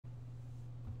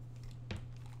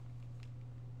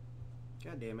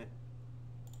God damn it.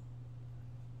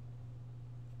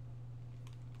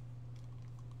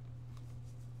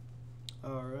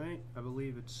 Alright, I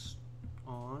believe it's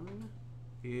on.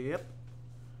 Yep.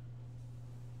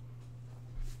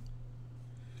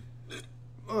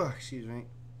 Oh, excuse me.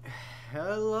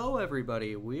 Hello,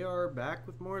 everybody. We are back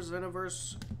with more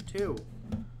XENOVERSE 2.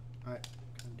 Alright,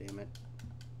 god damn it.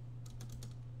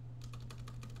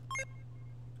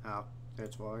 Ow,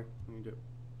 that's why. I need to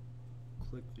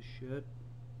click the shit.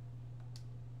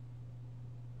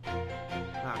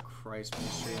 Ah, Christ, my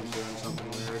stream's doing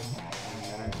something weird.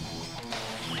 In a minute.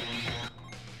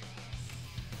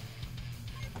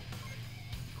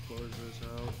 Close this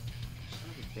out. Son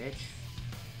of a bitch.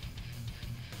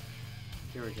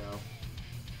 Here we go.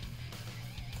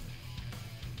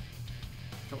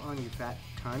 Come on, you fat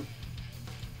cunt.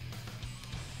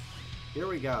 Here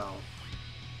we go.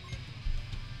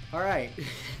 Alright.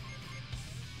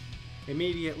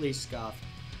 Immediately scuffed.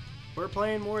 We're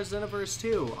playing more XENOVERSE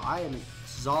 2. I am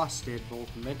exhausted both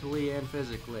mentally and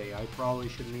physically. I probably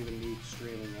shouldn't even be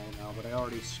streaming right now, but I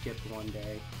already skipped one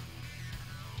day.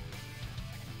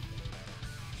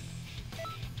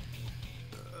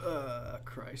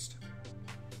 Christ.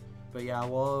 But yeah,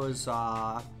 while I was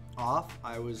off,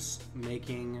 I was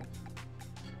making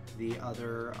the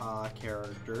other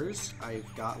characters. I've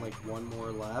got like one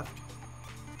more left.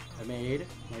 I made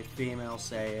my female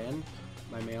Saiyan,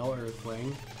 my male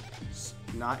Earthling.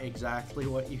 Not exactly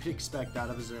what you'd expect out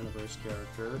of a XENOVERSE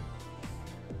character.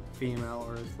 Female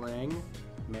Earthling,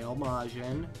 male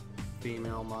Majin,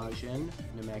 female Majin,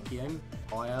 Namekian.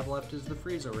 All I have left is the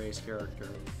Frieza race character.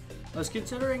 I was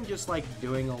considering just like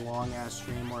doing a long ass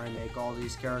stream where I make all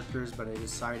these characters, but I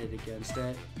decided against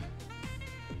it.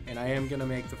 And I am gonna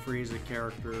make the Frieza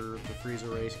character, the Frieza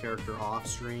race character off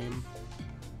stream.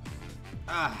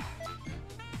 I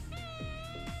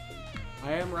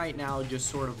am right now just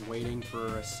sort of waiting for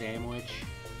a sandwich.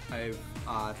 I've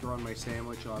thrown my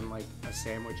sandwich on like a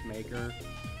sandwich maker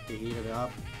to heat it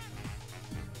up.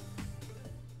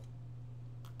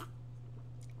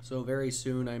 So very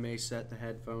soon I may set the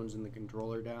headphones and the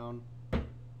controller down.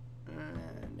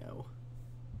 No.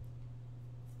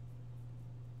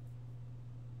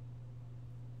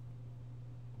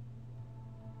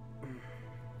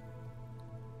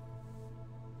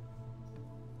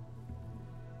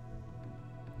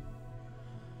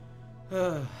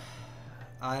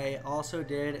 I also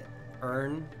did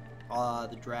earn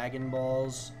the Dragon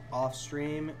Balls off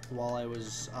stream while I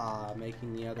was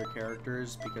making the other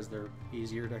characters because they're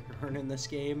easier to earn in this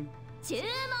game. Oh my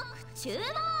god, that's so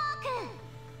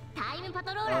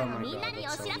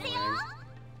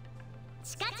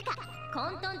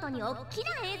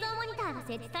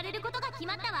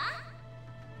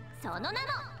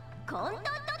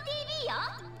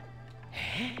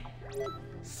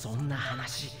annoying.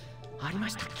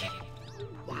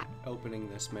 Opening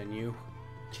this menu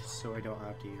just so I don't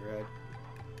have to hear it.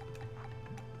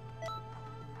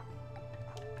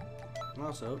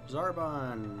 Also,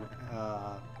 Zarbon,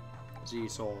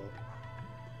 Z-Soul.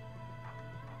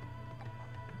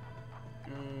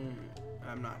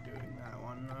 I'm not doing that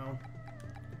one, no.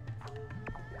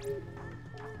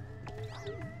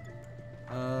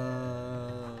 Oh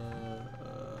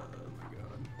my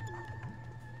god.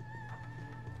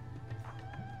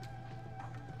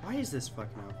 Why is this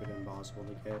fucking outfit impossible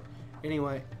to get?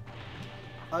 Anyway.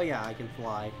 Oh yeah, I can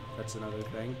fly. That's another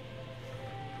thing.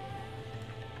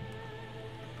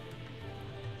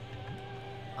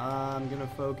 I'm gonna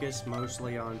focus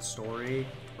mostly on story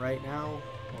right now,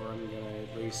 or I'm gonna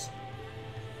at least,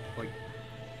 like,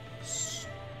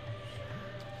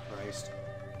 Christ.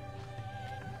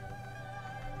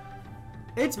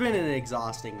 It's been an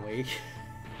exhausting week.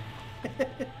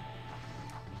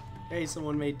 Hey,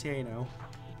 someone made Tano.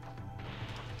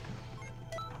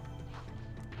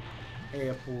 Hey,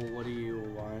 a pool, what do you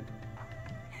want?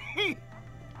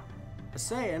 A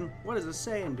Saiyan? What is a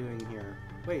Saiyan doing here?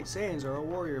 Wait, Saiyans are a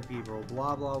warrior people,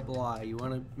 blah blah blah. You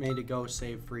wanted me to go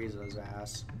save Frieza's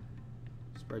ass.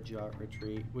 Spread shot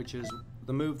retreat, which is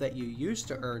the move that you used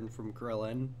to earn from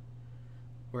Krillin.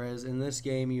 Whereas in this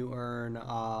game you earn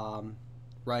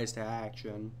rise to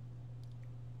action.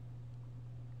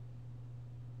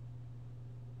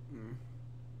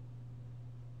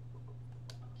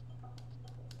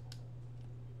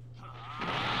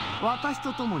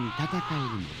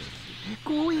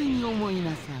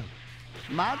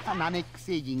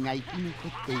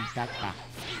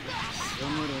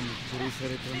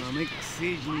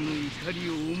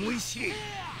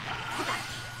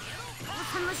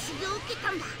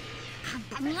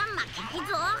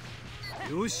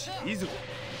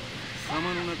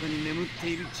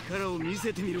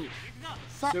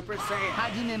 Super Saiyan.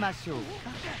 始めましょう。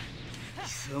貴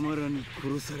様らに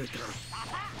殺された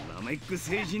ナメック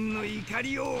星人の怒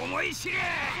りを思い知れ。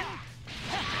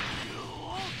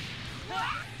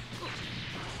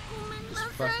 Just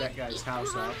fuck that guy's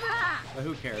house up. But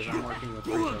who cares? I'm working with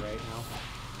Frieza right now.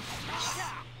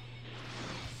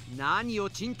 何を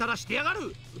ちんたらしてやがる。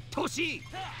うっとうしい。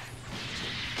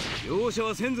容赦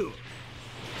はせんぞ。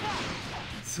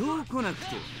そう来なく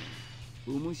て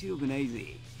面白くない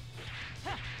ぜ。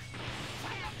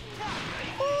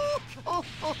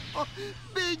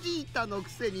ベジータのく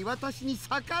せに私に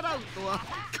逆らうとは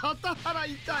肩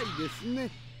払いたいです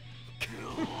ね。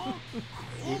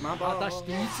果たし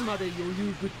ていつまで余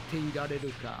裕ぶっていられ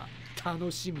るか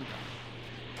楽しみだ。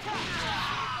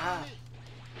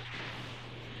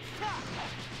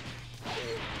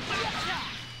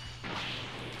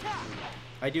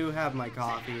I do have my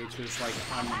coffee, it's just like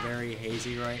I'm very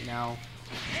hazy right now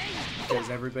because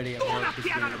everybody at work is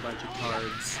doing a bunch of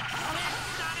cards.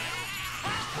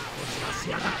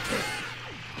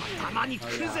 Oh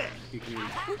yeah, you can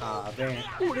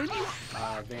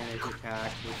vantage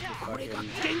attack with the fucking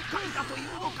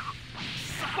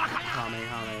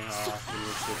Kamehameha in your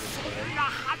super saiyan.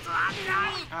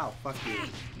 Ow, fuck you.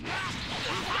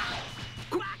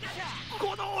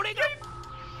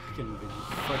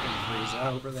 Fucking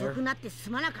Frieza over there. 遅くなってす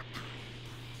まなかっ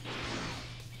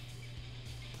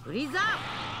た。フリーザー、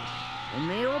お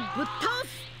めえをぶっ倒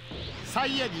す。サ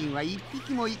イヤ人は一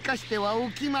匹も生かしてはお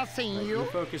きません You よ。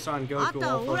 focus on あ Goku, と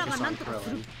は we'll オラが focus な on んとかす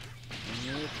る。 Krillin. お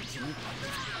めえたちに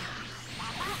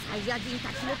サイヤ人た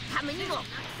ちのためにも、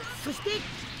そしてこ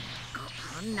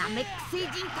のナメック星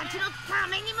人たちのた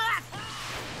めにも、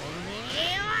おめ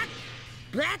えを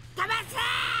ぶっ飛ばせ。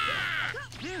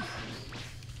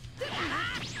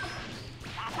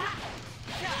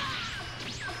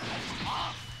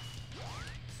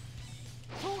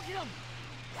ゴ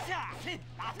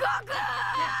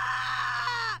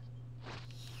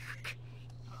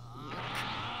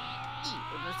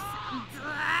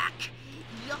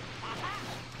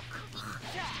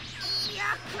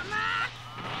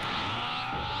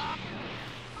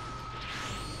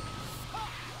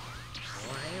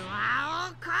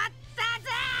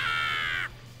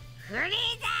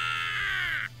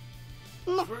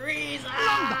クなん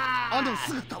だあの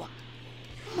姿は。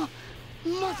ま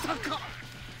さか。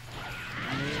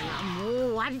もう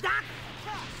終わりだ。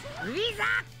フリーザー、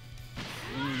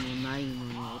意味のない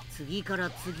ものを次から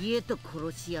次へと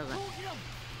殺しやがる。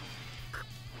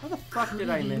 How the fuck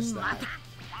did I miss that?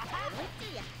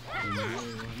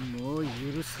 もう許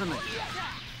さない。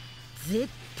絶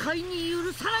対に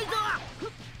許さないぞ。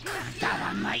くだ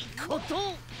らないこと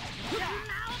を。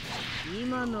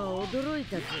今のは驚い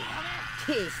たぜ。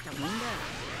大したもんだ。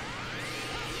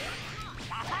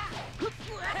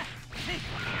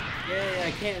 Yay,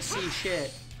 I can't see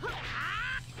shit.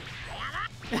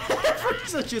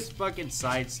 Frieza just fucking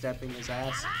sidestepping his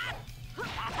ass.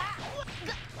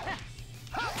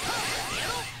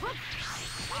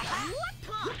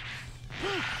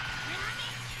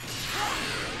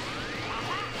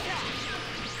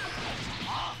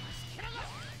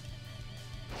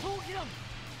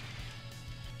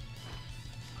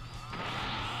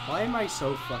 Why am I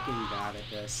so fucking bad at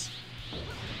this?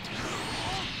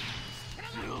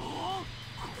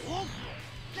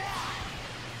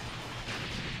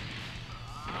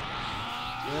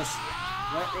 Just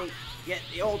let me get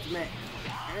the ultimate.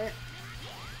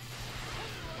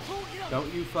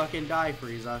 Don't you fucking die,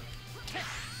 Frieza.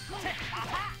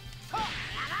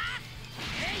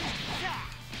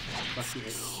 Fuck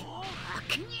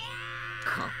you. こ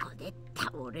こで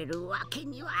倒れるわけ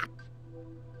には。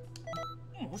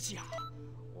もしや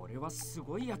俺はす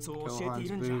ごいやつを教えてい Gohan's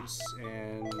るんじゃ。 boots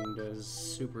and his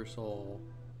super soul.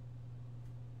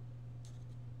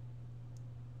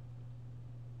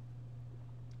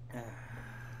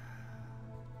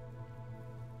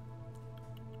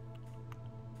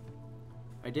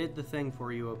 I did the thing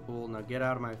for you, Apul. Now get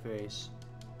out of my face.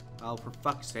 Oh, for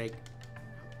fuck's sake.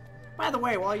 By the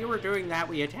way, while you were doing that,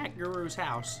 we attacked Guru's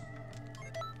house.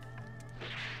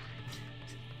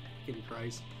 Fucking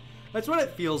Christ. That's what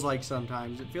it feels like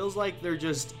sometimes. It feels like they're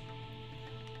just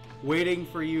waiting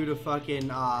for you to fucking,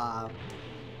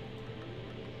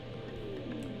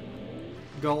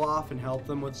 go off and help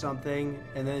them with something,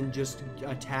 and then just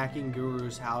attacking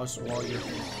Guru's house while you're,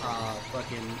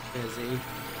 fucking busy.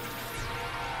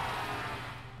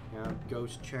 Yeah, go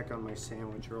check on my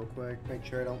sandwich real quick. Make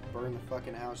sure I don't burn the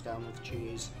fucking house down with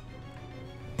cheese.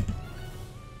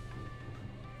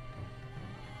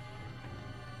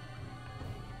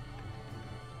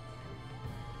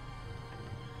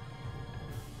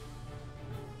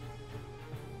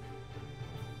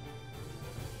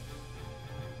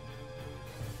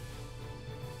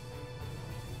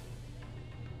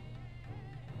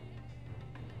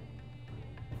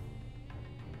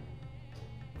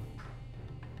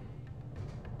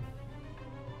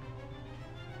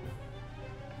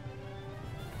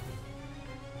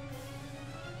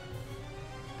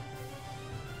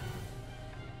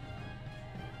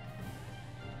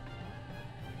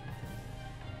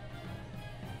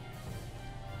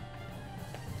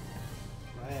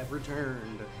 have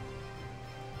returned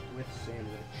with sandwich.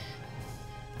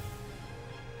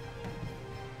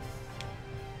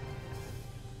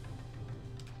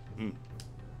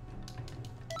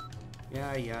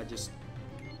 Yeah, just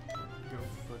go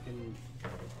fucking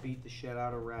beat the shit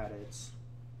out of Raditz.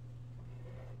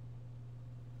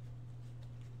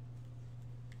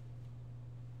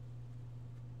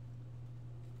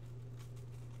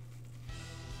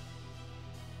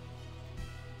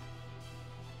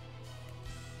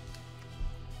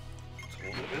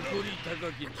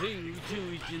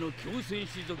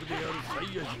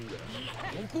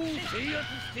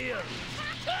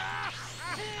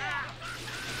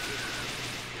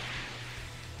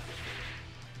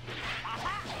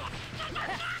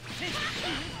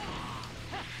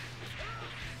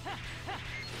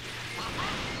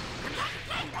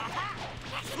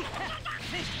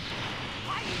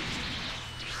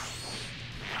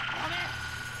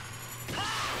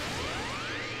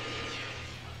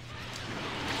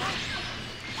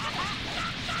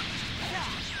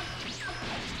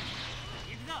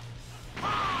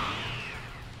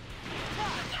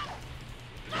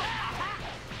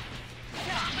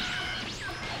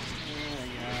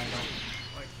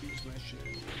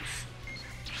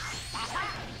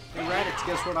 Hey Raditz,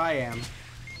 guess what I am?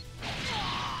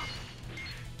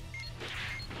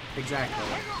 Exactly.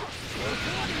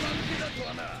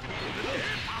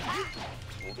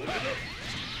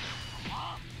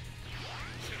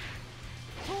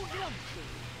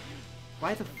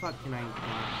 Why the fuck can I not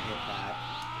hit that?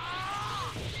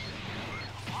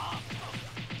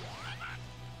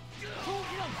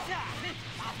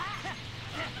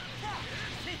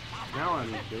 Now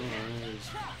I'm doing is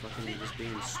fucking just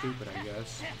being stupid, I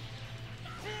guess.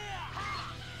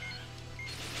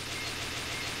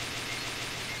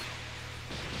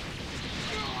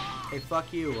 Hey,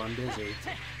 fuck you, I'm busy.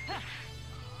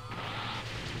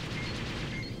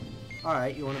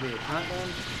 Alright, you wanna be a cunt then?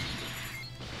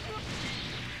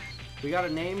 We got a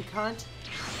name, cunt?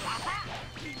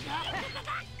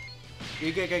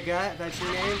 Igaga, that's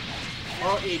your name?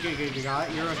 Oh,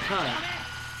 Igaga, you're a cunt.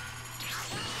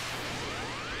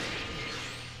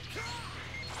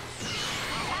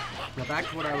 Now back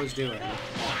to what I was doing.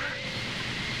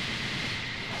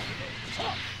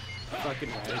 Fucking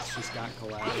Raditz just got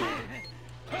collapsed.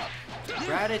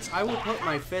 Raditz, I will put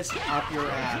my fist up your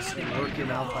ass and work your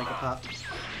mouth like a pup.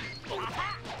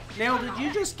 Now, did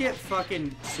you just get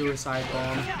fucking suicide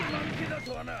bombed?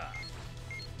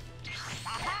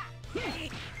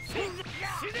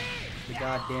 The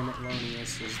goddamn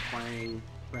Lonius is playing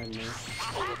Renner.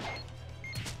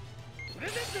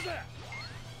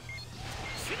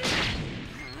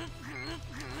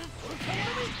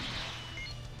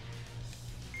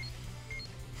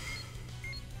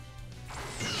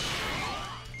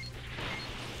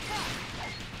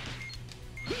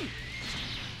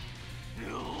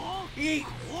 Eat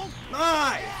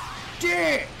my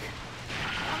dick!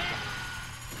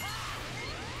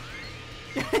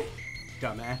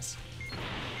 Dumbass.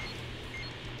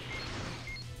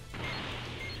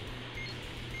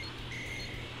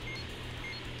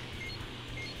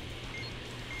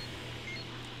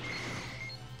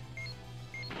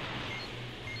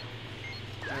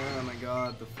 Oh my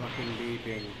god, the fucking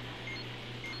beeping.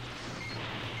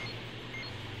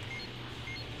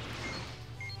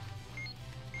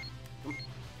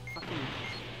 Fucking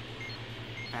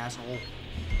asshole.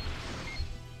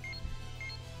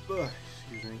 Ugh,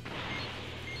 excuse me.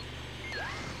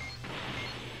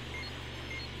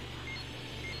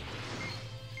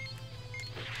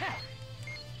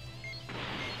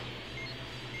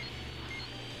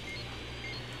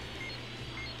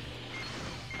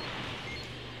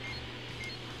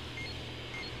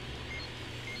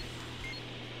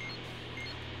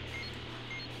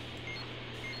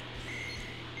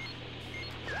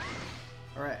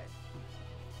 Alright.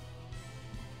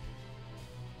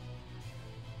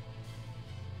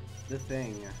 The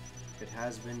thing. It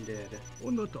has been dead.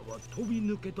 あなたは飛び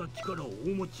抜けた力をお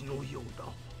持ちのようだ。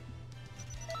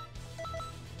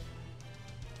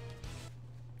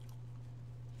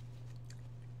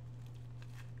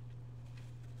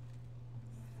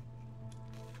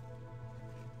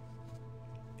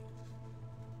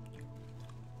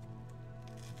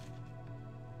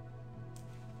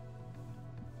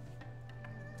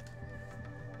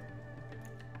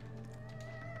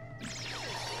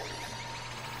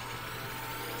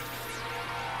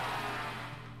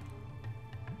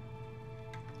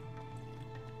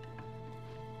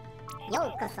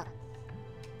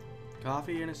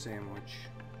Coffee and a sandwich.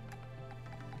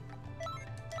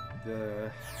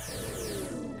 The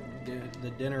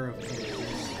dinner of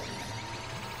kings.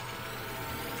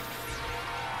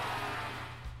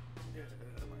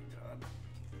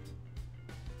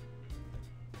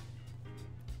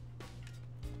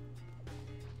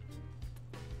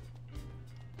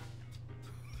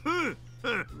 Mm-hmm.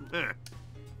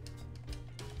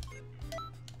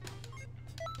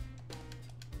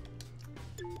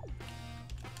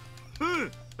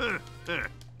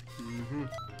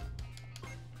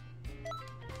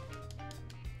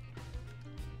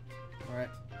 All right.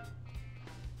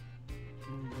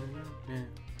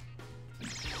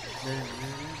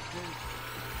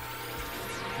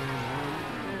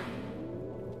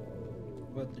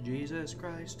 What the Jesus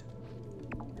Christ?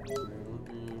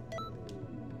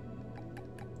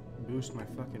 Boost my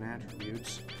fucking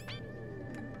attributes.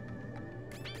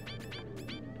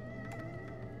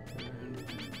 And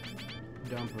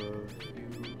dump a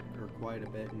few, or quite a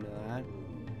bit into that.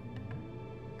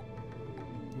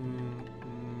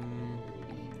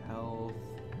 Health.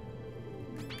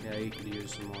 Yeah, you could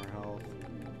use some more health.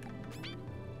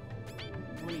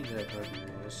 How many did I put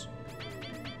in this?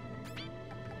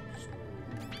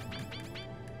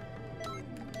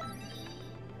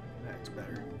 That's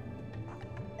better.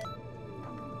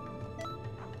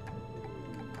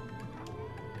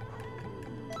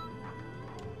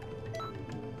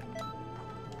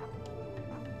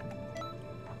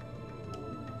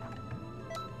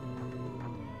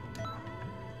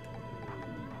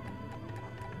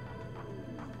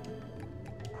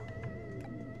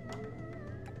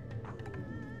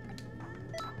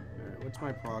 What's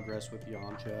my progress with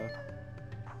Yamcha?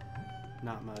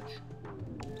 Not much.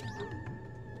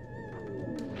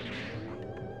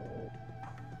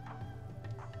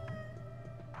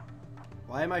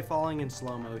 Why am I falling in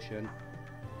slow motion?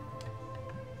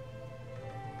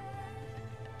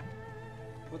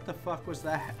 What the fuck was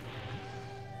that?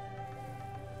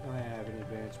 Oh, I have an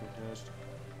advancement test.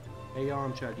 Hey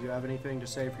Yamcha, do you have anything to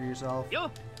say for yourself?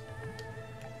 Yo.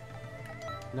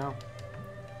 No?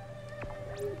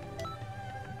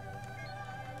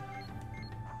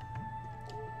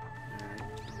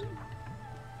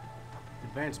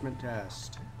 Advancement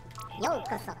test.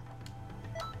 Yokoso.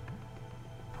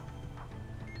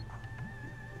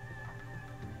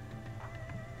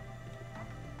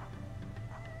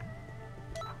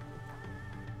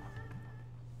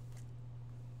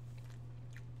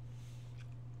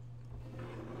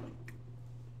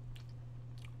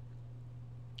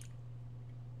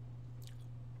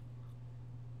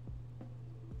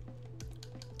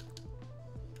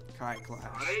 Kai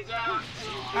class.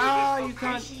 Ah, you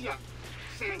can't.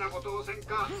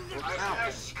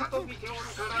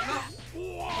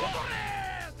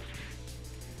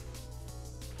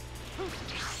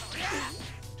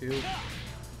 Two.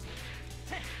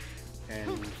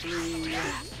 And three.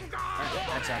 Alright,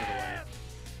 that's out of the way.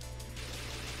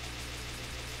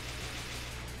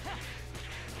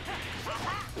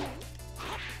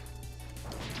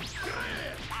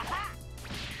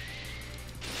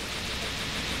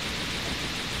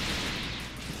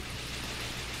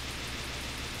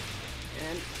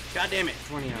 And god damn it,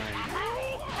 29.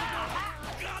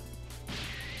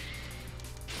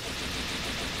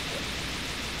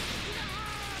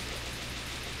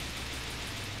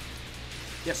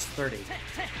 Yes, 30.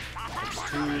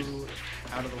 That's two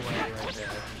out of the way right there.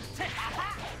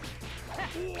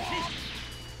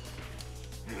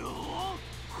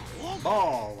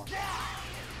 Ball!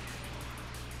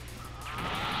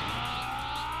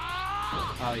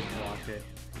 Oh, he blocked it.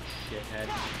 Shithead.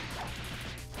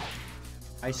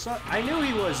 I knew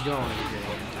he was going to.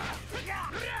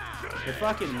 I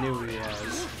fucking knew he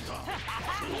was.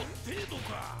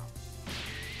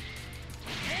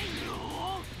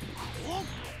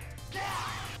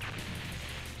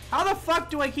 How the fuck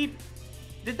do I keep...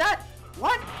 Did that...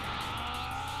 What?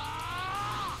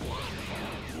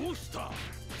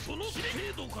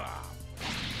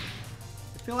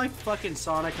 I feel like fucking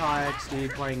Sonic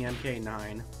XD playing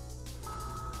MK9.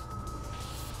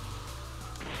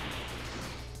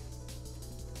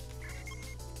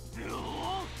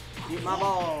 Eat my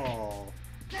ball!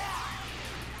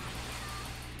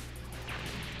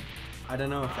 I don't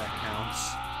know if that counts.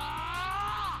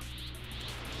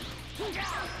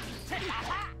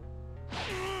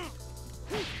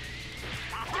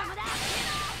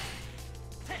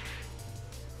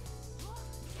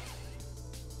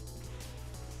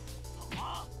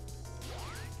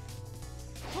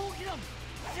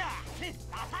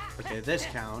 Okay, this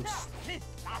counts.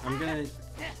 I'm gonna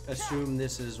assume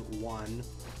this is 1.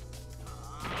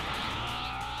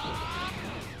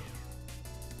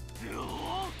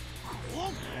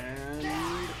 And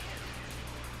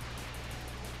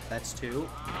that's 2.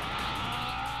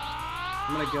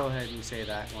 I'm gonna go ahead and say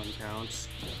that one counts.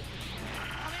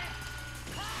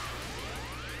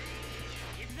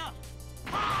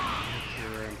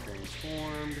 Here I'm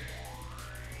transformed.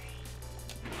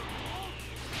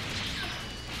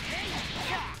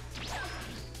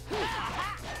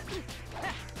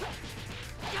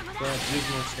 Go ahead, use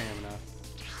more stamina.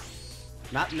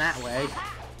 Not in that way.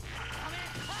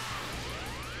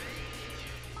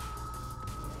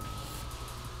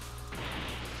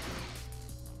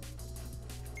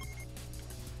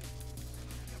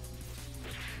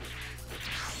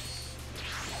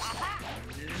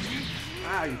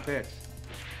 Ah, you bitch.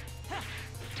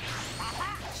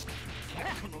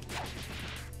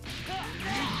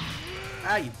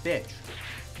 Ah, you bitch.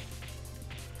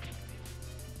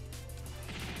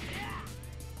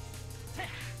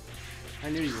 I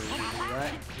knew you were gonna do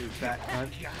that, you fat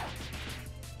cunt.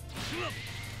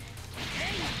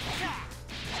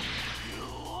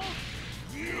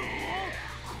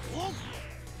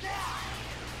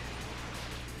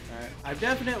 Alright, I've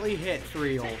definitely hit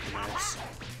 3 ultimates.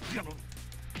 Come on.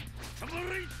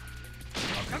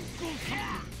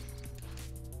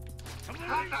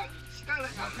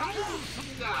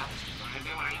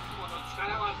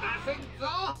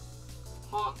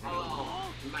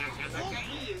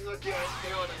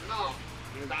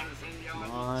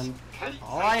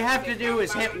 All I have to do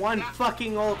is hit 1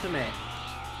 fucking ultimate.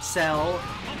 Cell.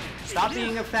 Stop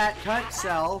being a fat cunt,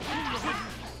 Cell.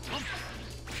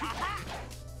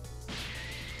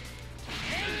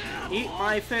 Eat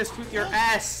my fist with your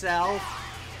ass, Cell.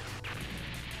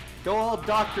 Go all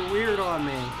Dr. Weird on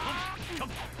me.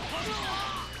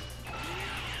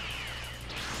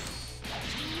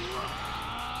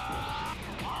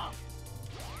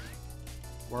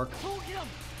 Work.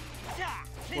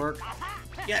 Work.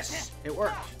 Yes, it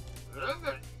worked.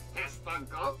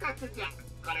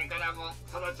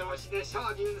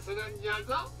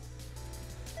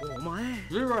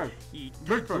 Zero.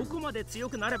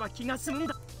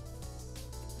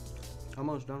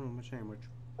 Almost done with my sandwich.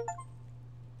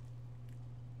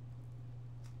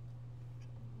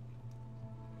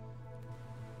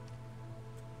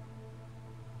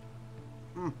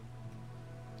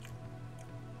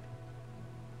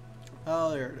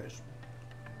 Oh, there it is.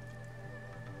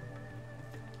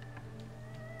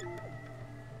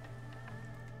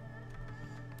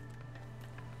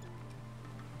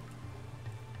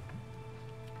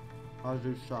 I was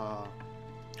just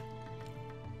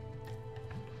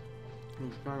it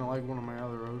was kind of like one of my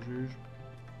other OCs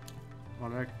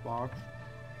on Xbox.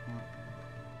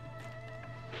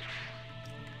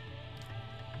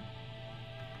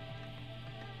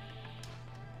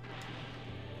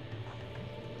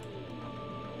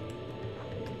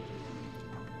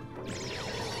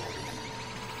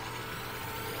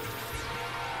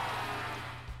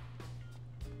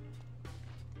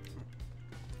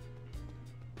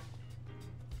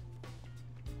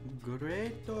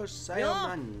 Greato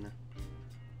Sayaman.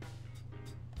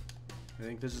 I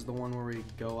think this is the one where we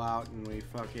go out and we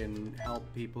fucking help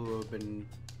people who have been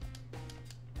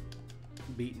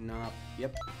beaten up.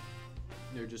 Yep.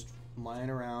 They're just lying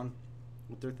around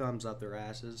with their thumbs up their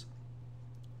asses.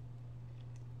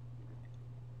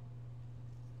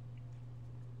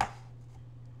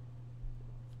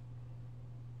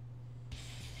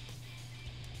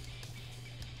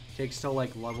 Takes till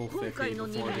like level 50 before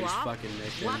these fucking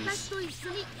missions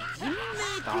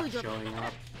stop showing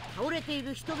up. 倒れてい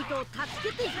る人々を助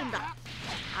けていくんだ。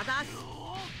ただし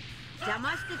邪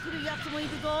魔してくるやつもいる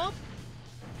ぞ。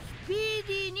スピー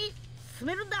ディーに進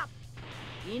めるんだ。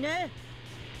いいね。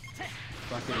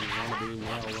Fucking wannabe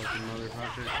nail looking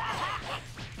motherfucker.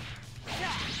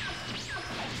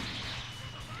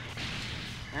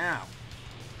 Ow.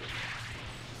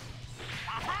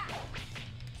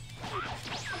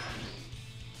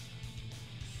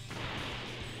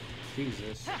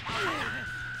 Jesus.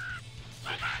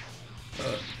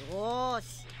 よー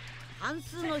し、半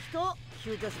数の人を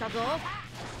救助したぞ。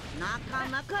なか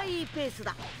なかいいペース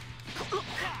だ。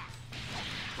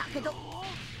だけど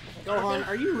Gohan,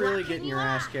 are you really getting your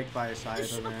ass kicked by a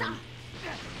Cyberman?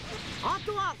 あ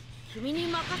とは君に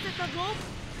任せたぞ。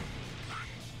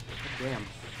 Damn.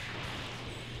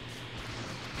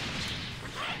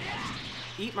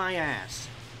 Eat my ass.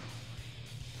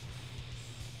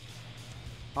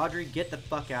 Audrey, get the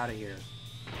fuck out of here.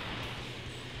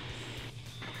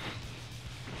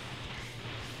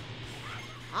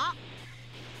 あ、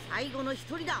最後の一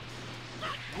人だ。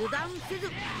油断せず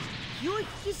気を引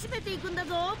き締めていくんだ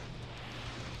ぞ。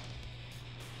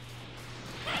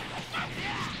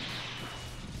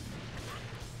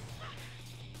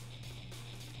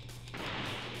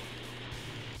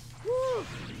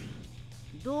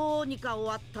どうにか終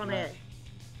わったね。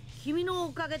君の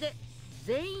おかげで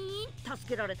全員助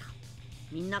けられた。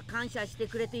みんな感謝して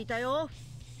くれていたよ。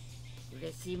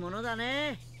嬉しいものだ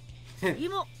ね。次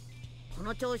もこ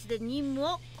の調子で任務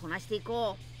をこなしてい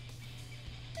こ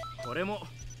う。これも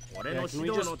俺 Yeah, の can 指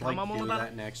we 導の just like 賜物 do だ。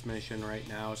 that next mission right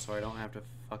now so I don't have to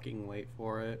fucking wait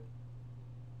for it?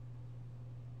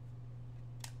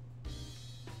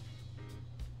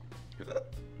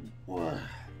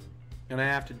 Gonna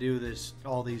have to do this,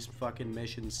 all these fucking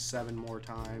missions 7 more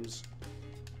times.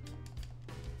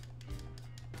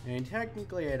 And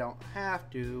technically I don't have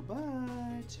to, but...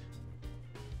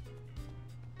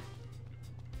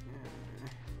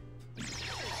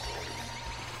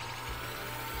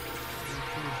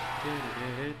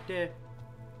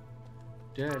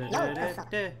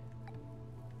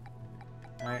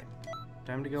 Alright,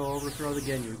 time to go overthrow the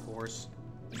Ginyu Force.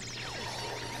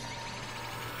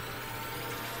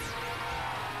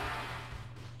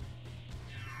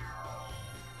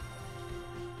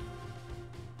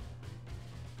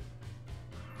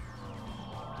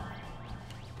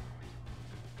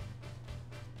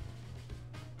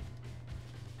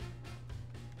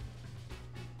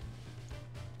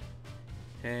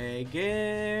 Hey,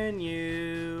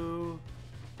 Ginyu!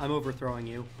 I'm overthrowing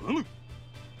you. It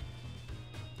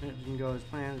didn't go as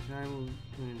planned. This time we'll an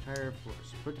entire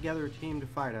force. Put together a team to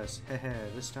fight us.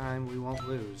 Hehe, this time we won't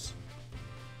lose.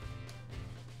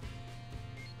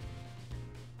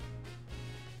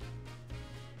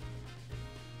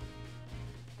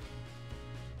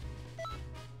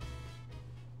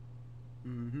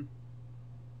 Mm-hmm.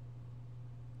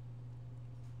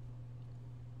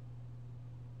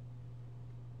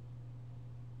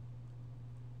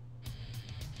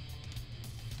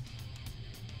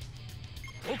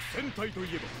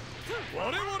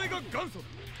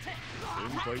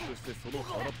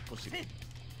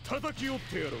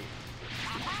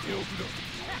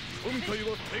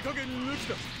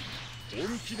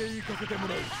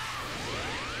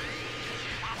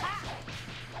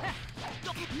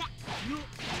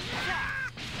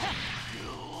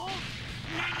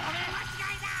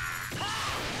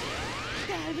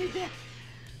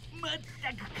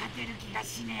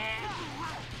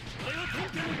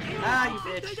 Ah, you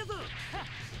bitch!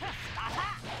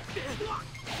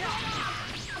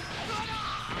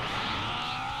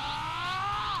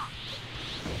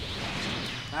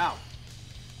 Ow.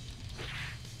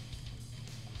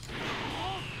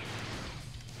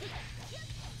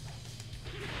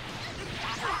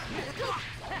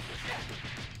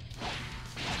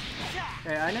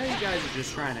 Hey, I know you guys are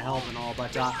just trying to help and all,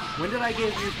 but when did I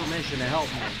give you permission to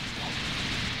help me?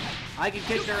 I can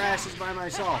kick their asses by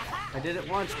myself. I did it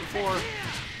once before,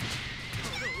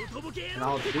 and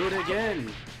I'll do it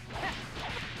again.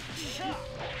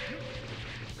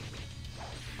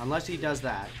 Unless he does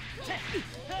that.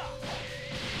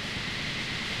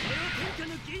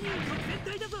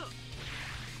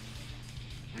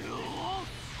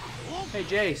 Hey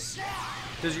Jace,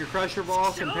 does your Crusher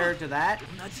Ball compare to that?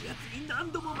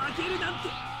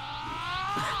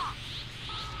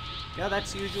 Yeah,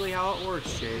 that's usually how it works,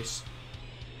 Jace.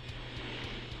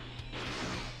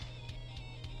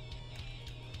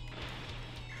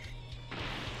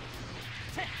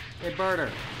 Hey Birder,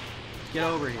 get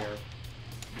over here.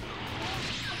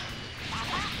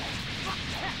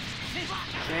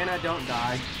 Shanna, don't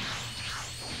die.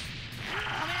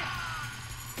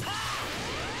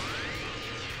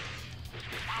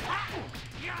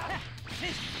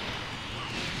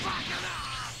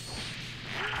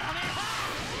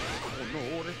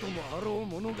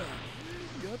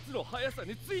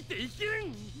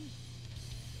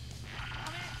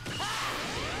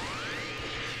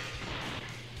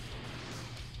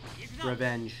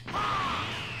 Revenge.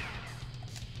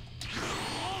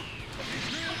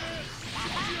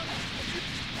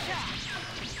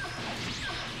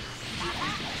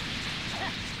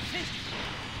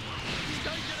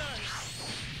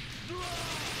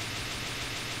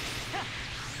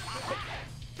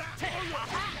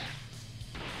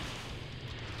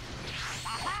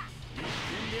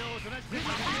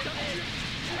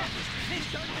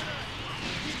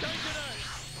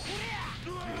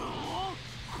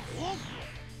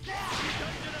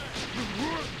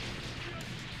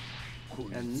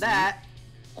 And that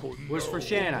was for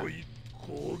Shanna.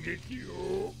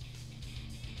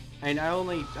 And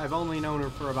I've only known her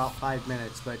for about 5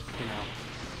 minutes, but you know,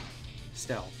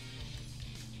 still.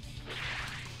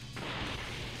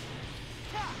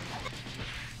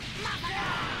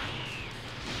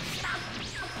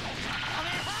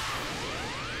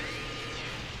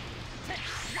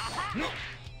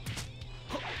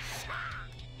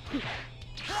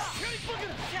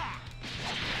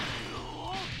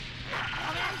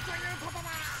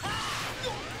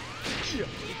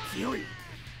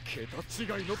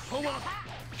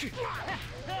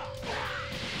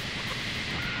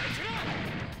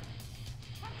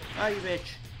 Ah, you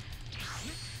bitch.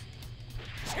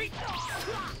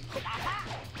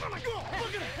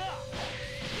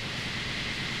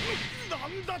 な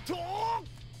んだと。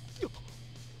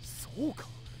そうか、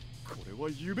これは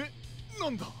夢な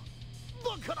んだ。だ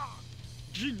から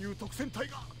義乳特戦隊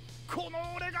がこの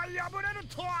俺が敗れる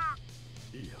とは。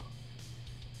いや、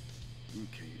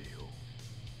受け入れよ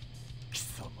う。貴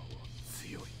様は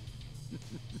強い。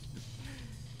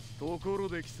ところ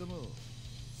で貴様、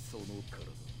その体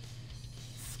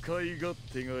使い勝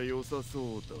手が良さ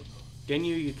そうだな。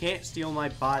Ginyu, you can't steal my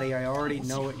body. I already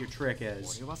know what your trick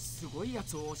is. 俺はすごいや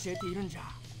つを教えているんじゃ。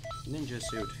 Ninja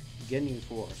suit. Ginyu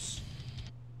force.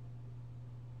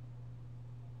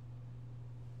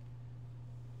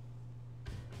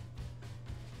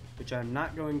 Which I'm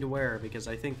not going to wear because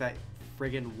I think that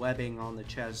friggin' webbing on the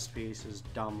chest piece is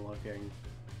dumb looking.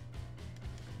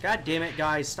 God damn it,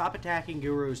 guys. Stop attacking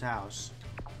Guru's house.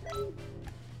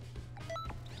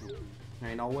 I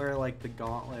mean, I'll wear like the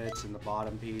gauntlets and the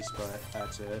bottom piece, but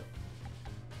that's it.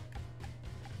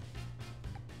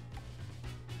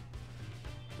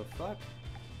 The fuck?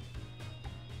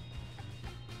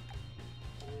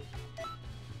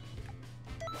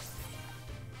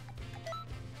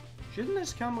 Shouldn't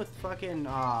this come with fucking,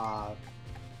 hand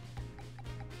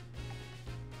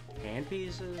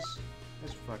pieces?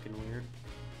 That's fucking weird.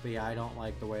 But yeah, I don't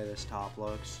like the way this top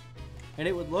looks. And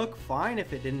it would look fine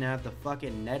if it didn't have the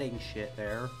fucking netting shit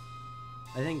there.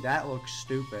 I think that looks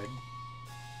stupid.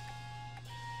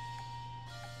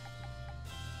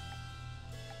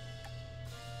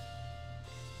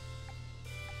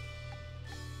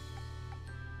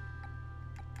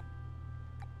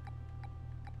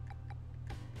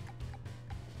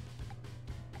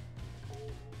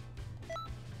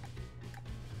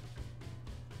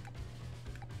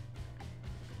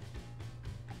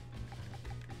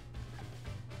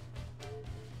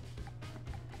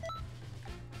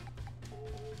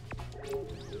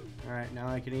 Alright, now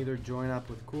I can either join up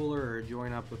with Cooler or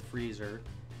join up with Freezer.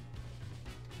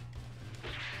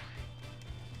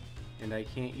 And I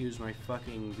can't use my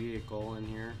fucking vehicle in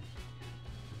here.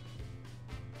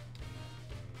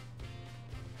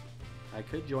 I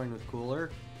could join with Cooler,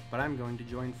 but I'm going to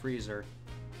join Freezer.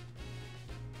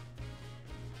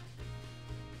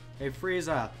 Hey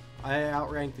Frieza, I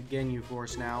outranked the Ginyu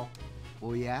Force now.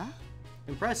 Oh yeah?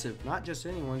 Impressive. Not just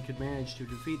anyone could manage to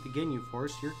defeat the Ginyu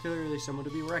Force. You're clearly someone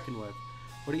to be reckoned with.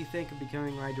 What do you think of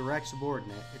becoming my direct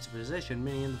subordinate? It's a position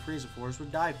many in the Frieza Force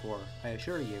would die for, I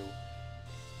assure you.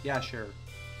 Yeah, sure.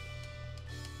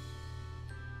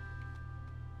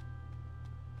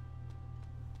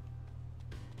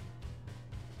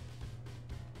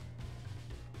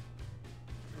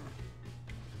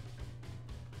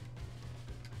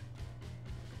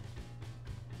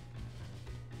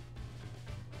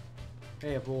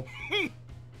 Hey, Apple.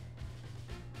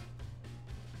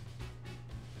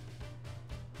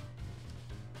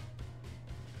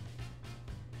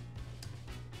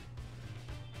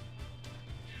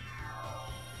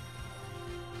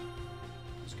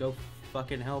 Let's go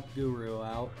fucking help Guru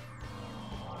out.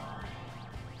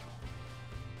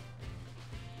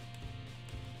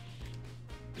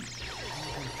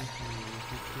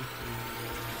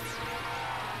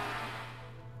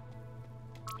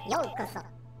 Yokoso.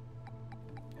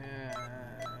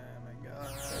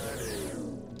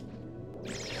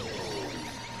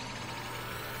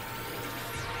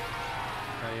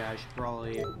 Oh yeah, I should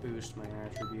probably boost my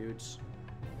attributes.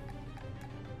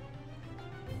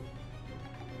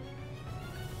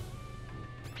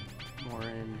 More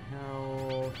in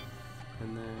health,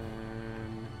 and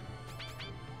then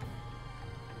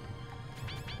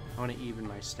I want to even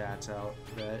my stats out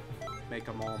a bit, make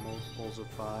them all multiples of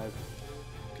 5,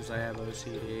 because I have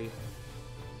OCD.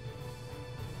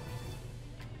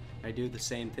 I do the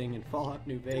same thing in Fallout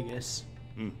New Vegas.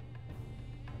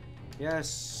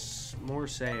 Yes, more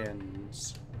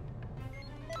Saiyans.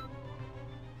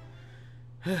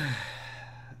 Oh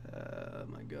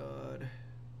my god.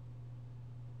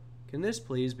 Can this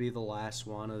please be the last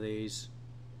one of these?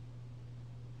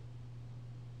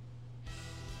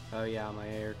 Oh yeah, my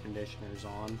air conditioner's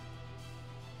on.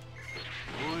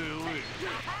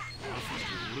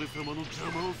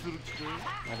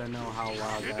 I don't know how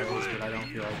loud that is, but I don't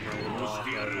feel like turning it off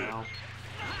right now.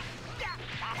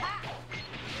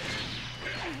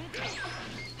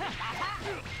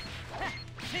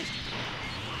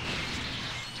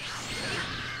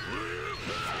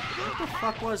 What the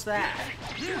fuck was that?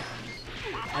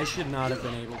 I should not have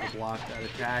been able to block that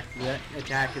attack. That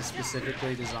attack is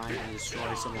specifically designed to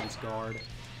destroy someone's guard.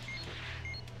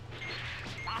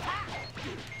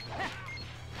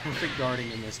 Perfect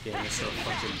guarding in this game is so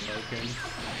fucking broken.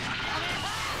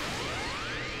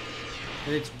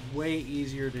 And it's way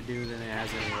easier to do than it has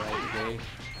any right to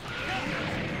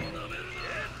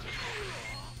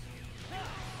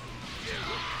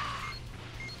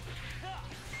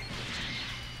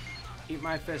be. Eat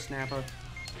my fist, Nappa.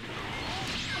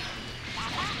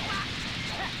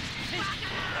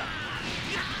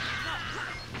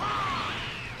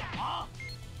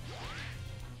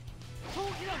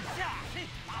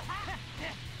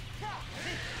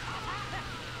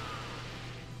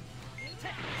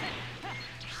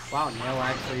 Wow, Nail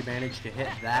actually managed to hit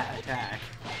that attack.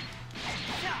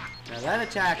 Now that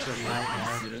attack's a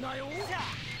nightmare.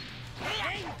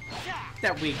 Get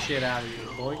that weak shit out of here,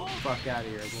 boy. Get the fuck out of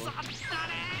here, boy.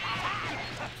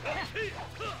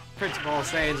 Principal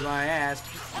Saiyan's my ass.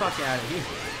 Get the fuck out of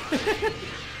here.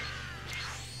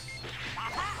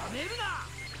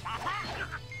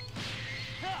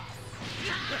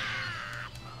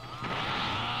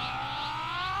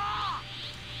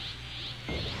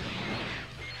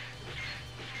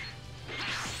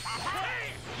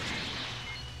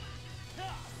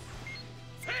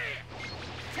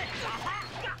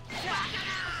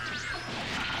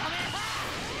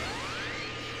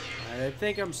 I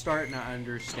think I'm starting to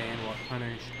understand what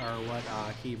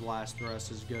Key Blast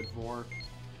Thrust is good for.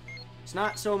 It's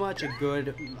not so much a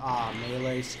good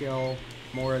melee skill,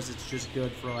 more as it's just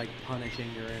good for like punishing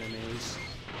your enemies.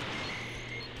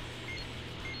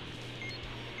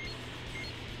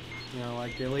 You know,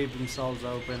 like they leave themselves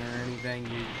open or anything,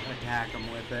 you attack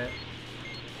them with it.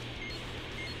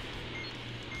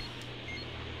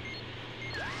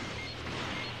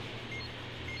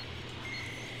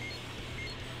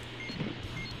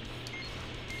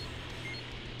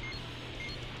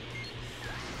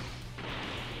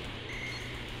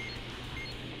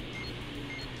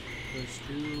 There's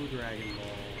 2 Dragon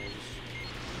Balls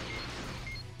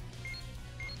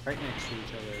right next to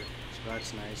each other, so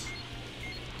that's nice.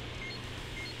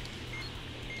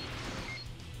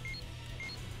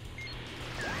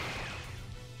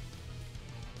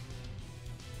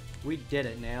 We did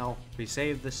it now. We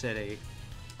saved the city.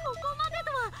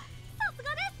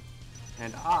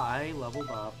 And I leveled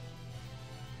up.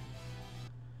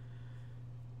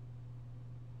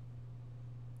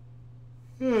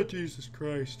 Oh, Jesus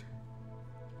Christ.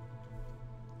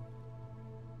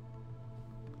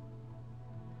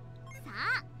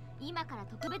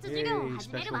 Yay,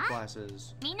 special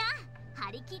classes. I'm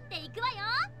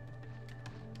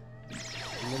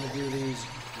gonna do these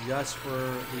just for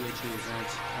the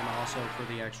achievements and also for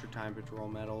the extra time patrol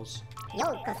medals.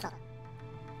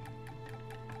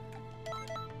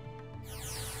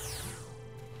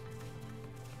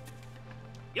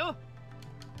 Yo.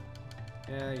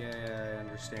 Yeah, I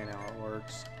understand how it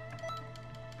works.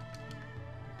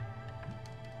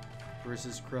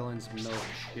 Versus Krillin's milk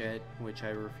shit, which I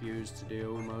refuse to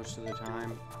do most of the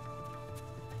time.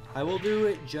 I will do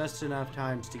it just enough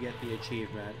times to get the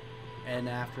achievement, and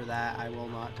after that I will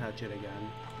not touch it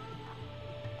again.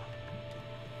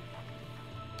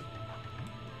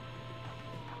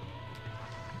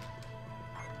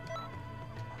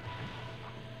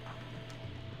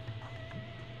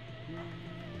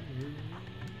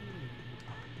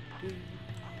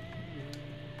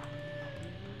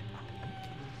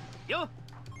 Yo.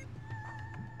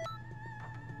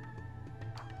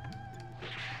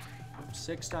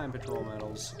 6 time patrol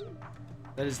medals.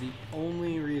 That is the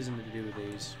only reason to do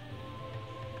these.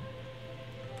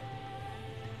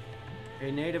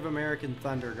 A Native American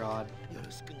thunder god.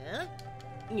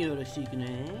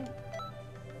 Yoroshiku.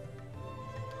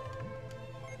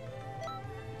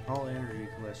 All energy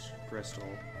crystal.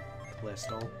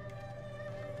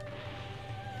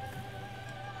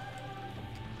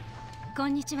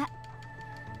 Konnichiwa.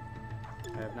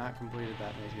 I have not completed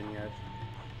that mission yet.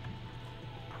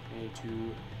 I need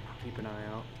to keep an eye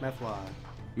out. Mefla.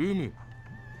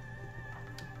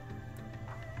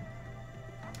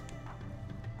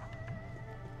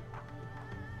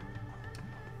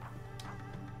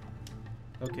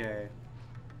 Okay.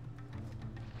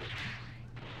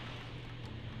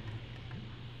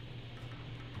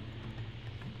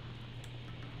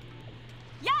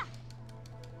 Yeah.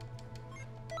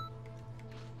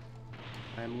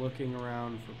 I'm looking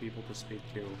around for people to speak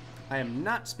to. I am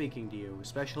not speaking to you,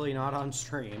 especially not on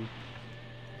stream.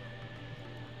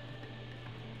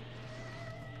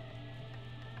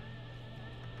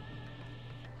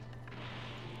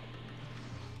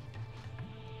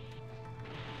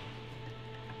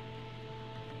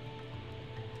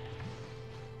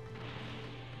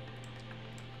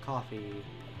 Coffee.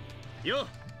 Yo.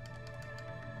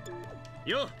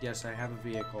 Yo. Yes, I have a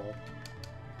vehicle.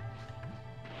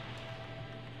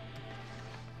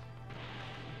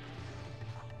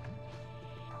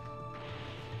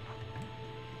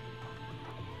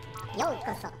 よう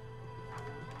こそ。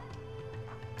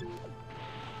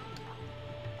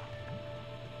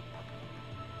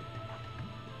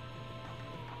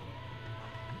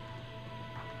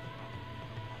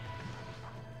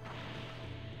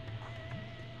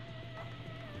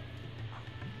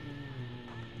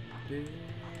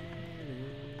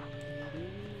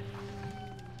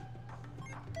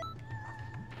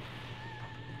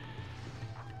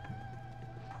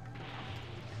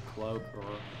Cloak, or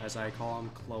as I call him,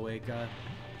 Cloaca.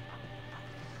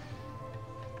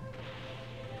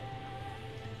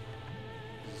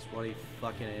 This is what he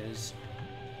fucking is.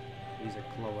 He's a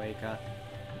Cloaca.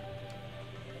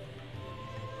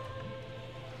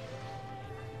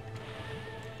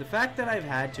 The fact that I've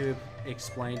had to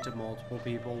explain to multiple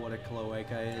people what a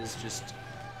Cloaca is just...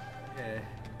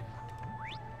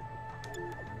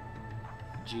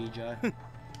 Jija.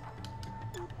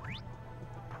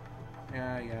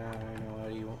 Yeah, I know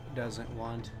what he doesn't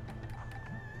want.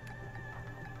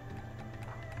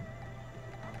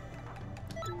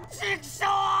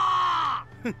 Jigsaw!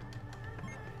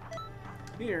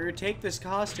 Here, take this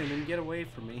costume and get away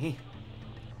from me.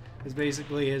 Is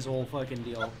basically his whole fucking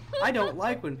deal. I don't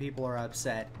like when people are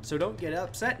upset, so don't get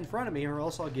upset in front of me or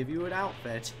else I'll give you an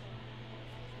outfit.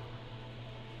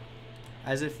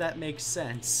 As if that makes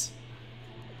sense.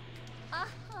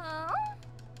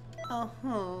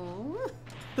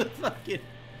 The fucking...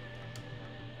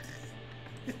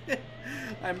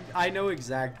 I know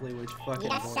exactly which fucking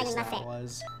voice that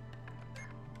was.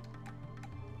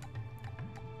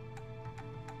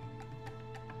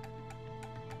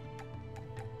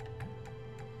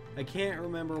 I can't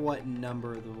remember what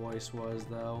number the voice was,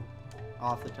 though,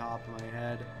 off the top of my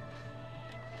head.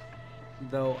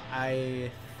 Though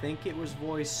I think it was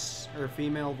voice, or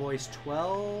female voice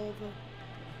 12?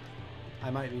 I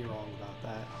might be wrong about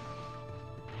that.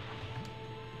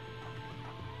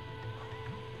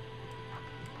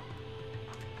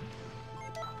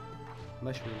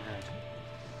 Mushroom hat.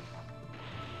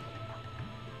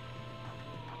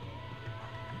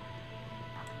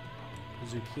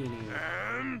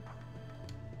 Zucchini.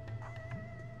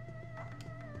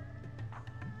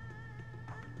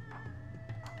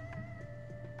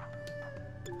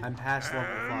 I'm past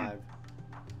level 5.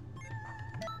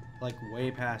 Like, way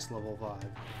past level 5.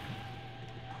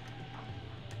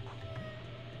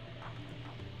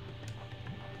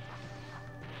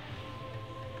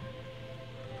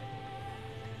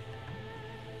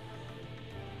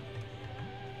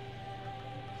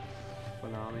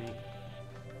 Konami.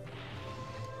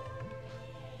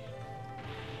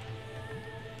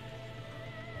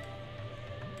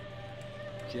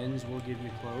 Gens will give you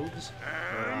clothes.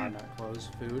 Or, not clothes,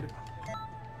 food.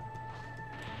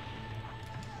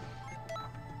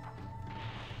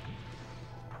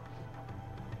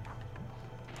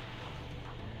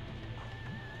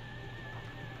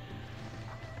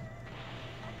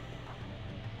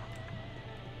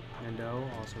 Endo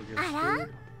also gives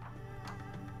food.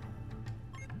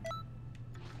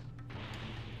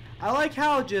 I like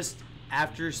how just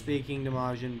after speaking to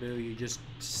Majin Buu, you just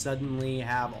suddenly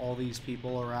have all these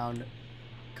people around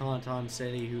Kanton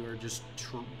City who are just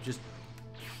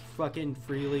fucking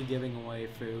freely giving away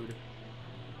food.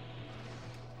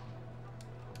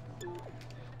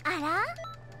 Ara?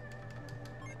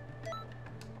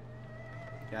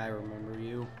 Yeah, I remember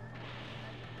you.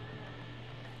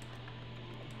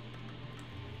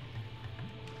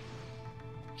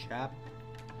 Chap.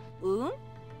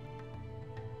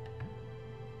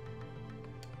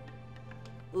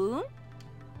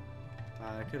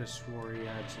 I could have swore he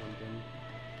had something.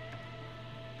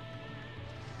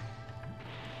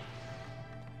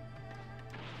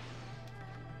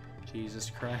 Jesus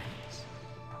Christ.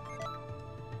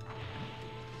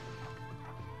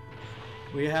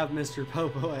 We have Mr.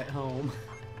 Popo at home.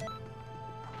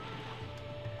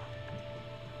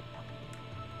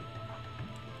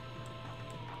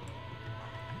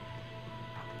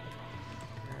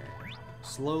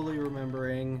 Slowly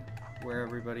remembering where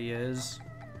everybody is.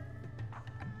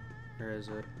 Where is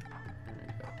it? There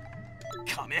we go.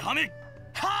 Kamehame!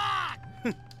 Ha!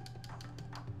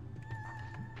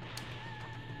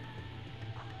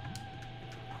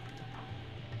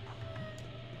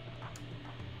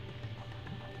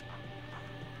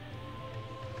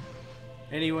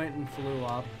 And he went and flew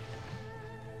up.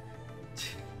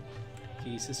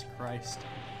 Jesus Christ.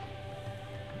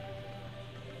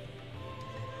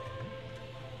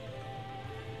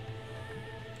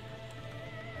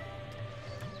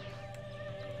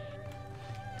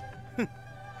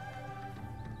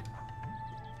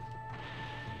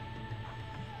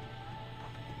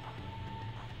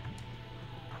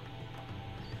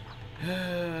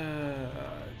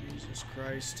 Jesus. Jesus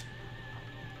Christ.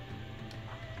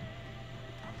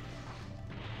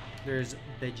 There's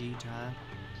Vegeta.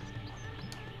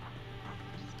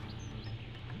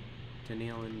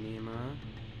 Daniel and Nima.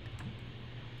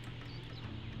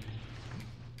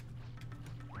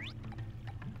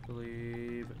 I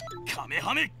believe.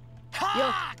 Kamehame!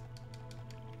 Yeah.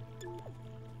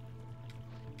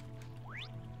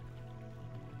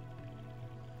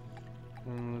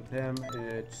 And with him,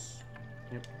 it's.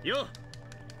 Yep. Yo!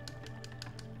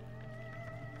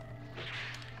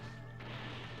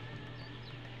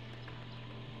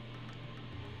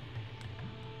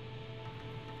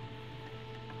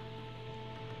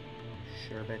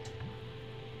 Sherbet.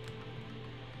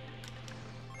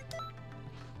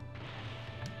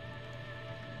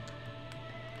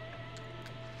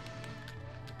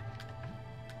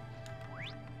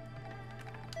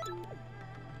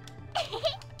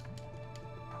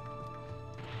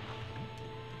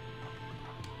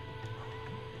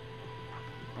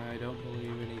 I don't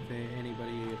believe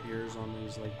anybody appears on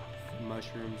these like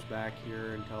mushrooms back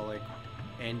here until like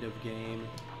end of game.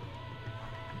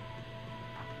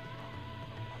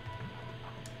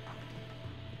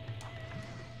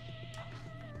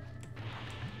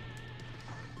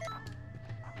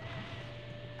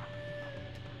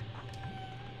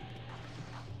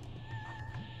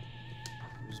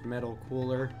 There's metal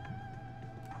cooler.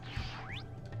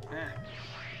 Ah.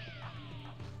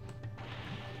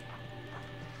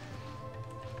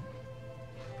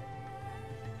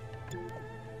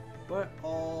 What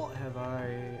all have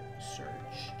I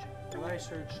searched? Have I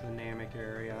searched the Namek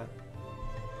area?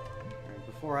 Alright,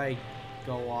 before I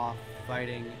go off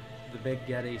fighting the Big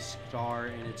Getty Star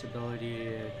and its ability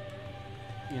to,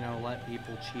 you know, let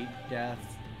people cheat death,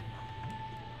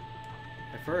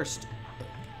 I first,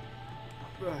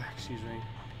 excuse me,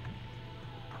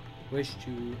 wish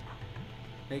to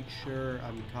make sure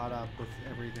I'm caught up with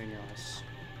everything else.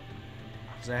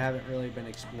 Because I haven't really been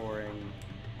exploring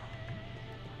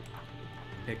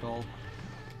Pickle.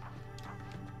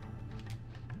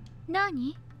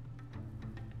 Nani?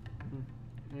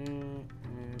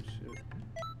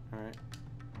 Alright.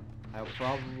 I'll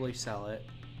probably sell it.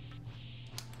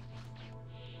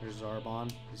 There's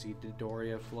Zarbon. You see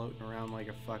Dodoria floating around like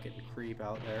a fucking creep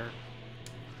out there.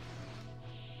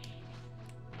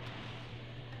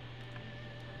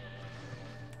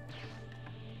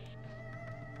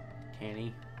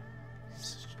 Tanny.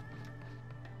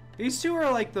 These two are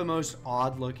like the most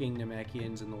odd-looking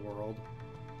Namekians in the world.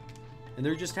 And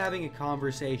they're just having a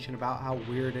conversation about how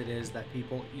weird it is that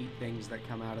people eat things that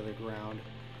come out of the ground.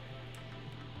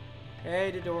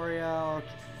 Hey, Dodoria, I'll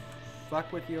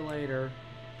fuck with you later.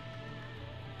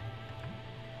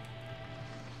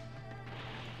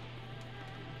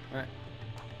 Alright.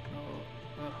 Oh,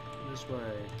 up this way.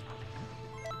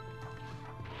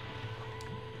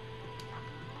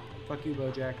 Fuck you,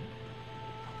 Bojack.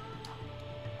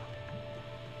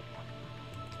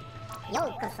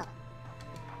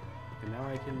 And now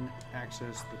I can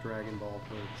access the Dragon Ball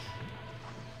perch.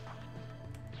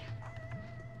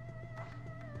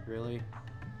 Really?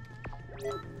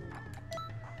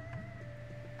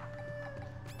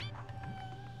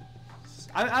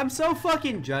 I'm so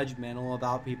fucking judgmental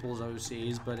about people's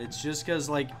OCs, but it's just because,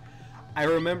 like, I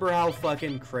remember how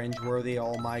fucking cringeworthy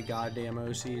all my goddamn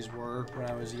OCs were when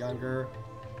I was younger.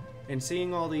 And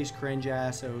seeing all these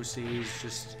cringe-ass OCs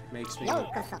just makes me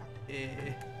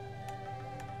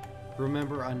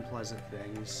remember unpleasant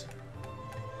things.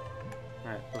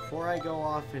 Alright, before I go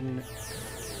off and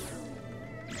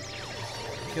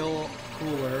kill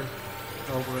Cooler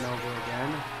over and over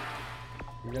again,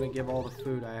 I'm gonna give all the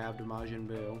food I have to Majin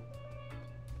Buu.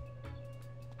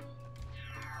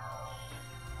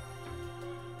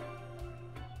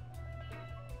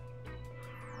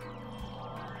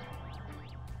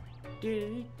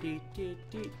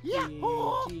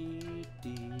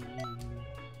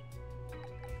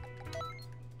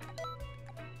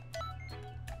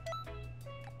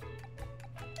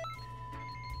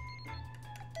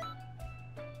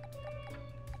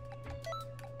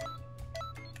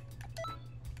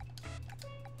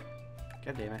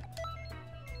 God damn it.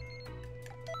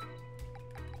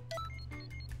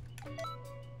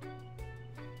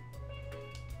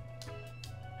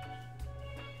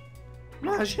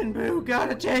 Majin Buu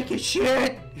gotta take a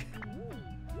shit!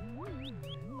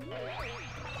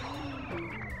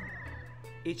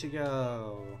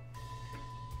 Ichigo.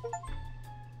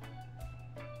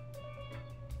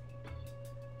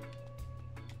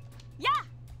 Yeah!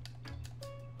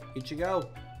 Ichigo,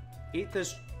 eat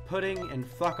this pudding and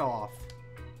fuck off.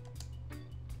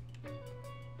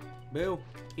 Boo,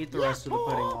 eat the rest of the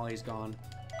pudding while he's gone.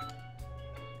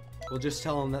 We'll just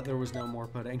tell him that there was no more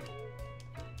pudding.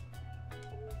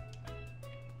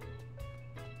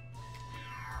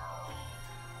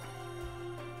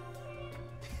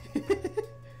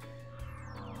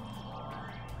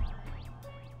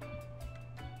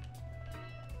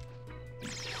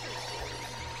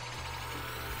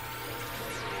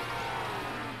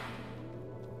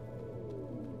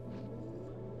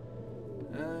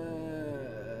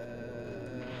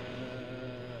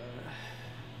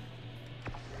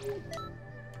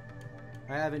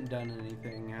 I haven't done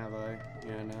anything, have I?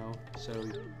 Yeah, no. So,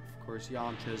 of course,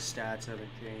 Yamcha's stats haven't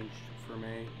changed for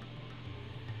me.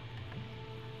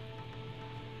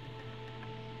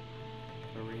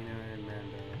 Arena and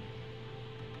Mando.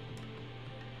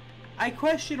 I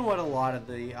question what a lot of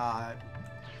the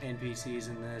NPCs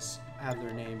in this have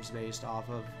their names based off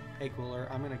of. Hey, Cooler,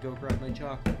 I'm gonna go grab my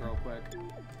chocolate real quick.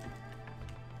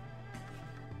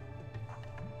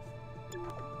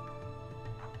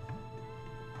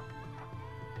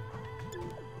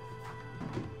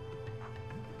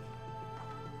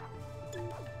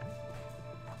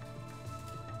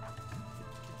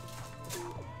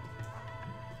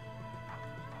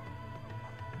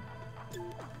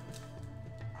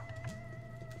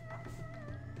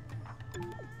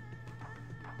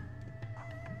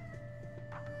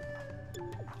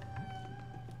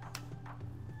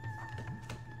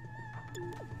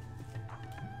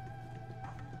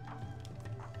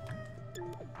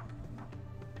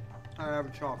 I have a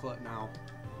chocolate now.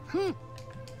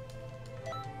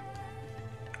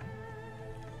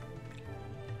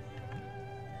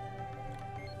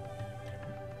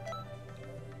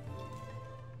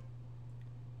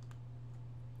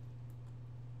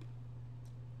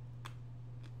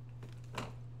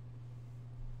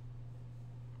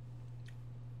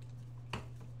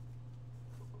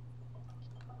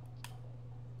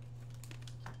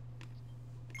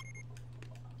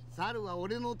猿は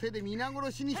俺の手で皆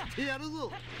殺しにしてやる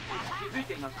ぞ。気づい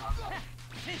ていますか？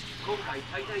今回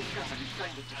滞在時間が短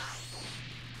いんですが、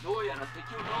どうやら敵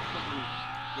を倒すときに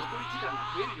残り時間が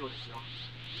増えるようですよ。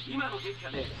今の結果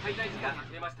で滞在時間が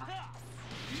増えました。い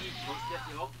い調子で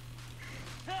すよ。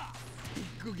ビ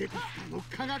ッグゲクスタの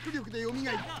科学力で蘇った。こ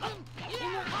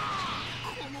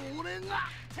の俺が。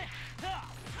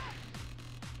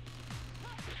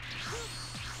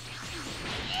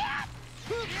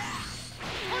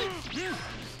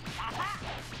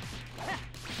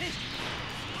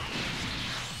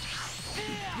ビ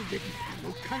ッグゲクスタ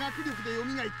の科学力で蘇っ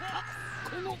た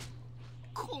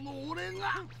この俺が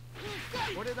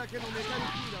これだけのメタルク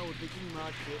ーラーを敵に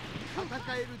回して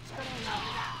戦える力が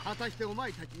果たしてお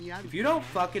前たちにある。 If you don't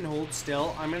fucking hold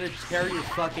still, I'm gonna tear your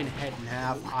fucking head in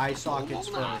half, eye sockets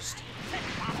first.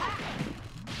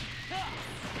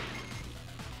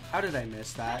 How did I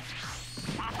miss that?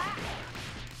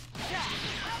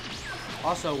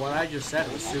 Also, what I just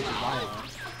said was super violent.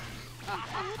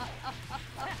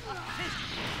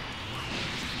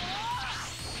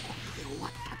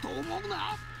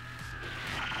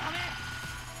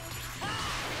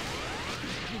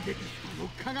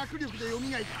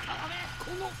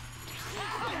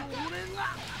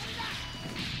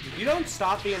 If you don't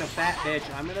stop being a fat bitch,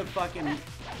 I'm gonna fucking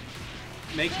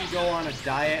make you go on a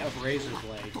diet of razor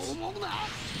blades.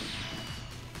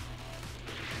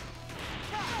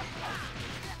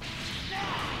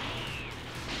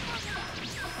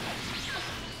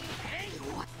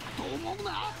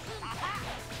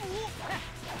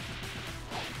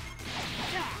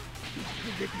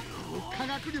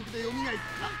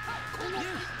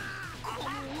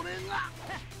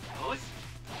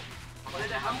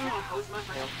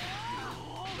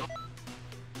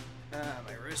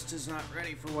 My wrist is not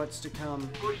ready for what's to come.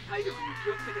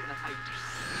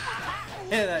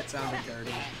 Yeah, that sounded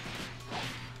dirty.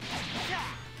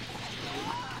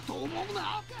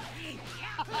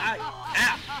 Ow,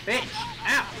 bitch!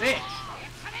 Ow, bitch!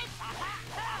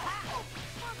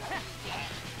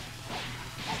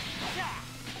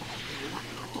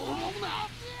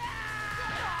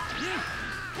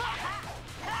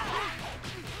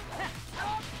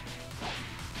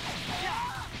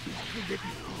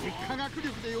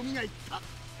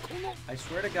 I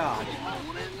swear to God.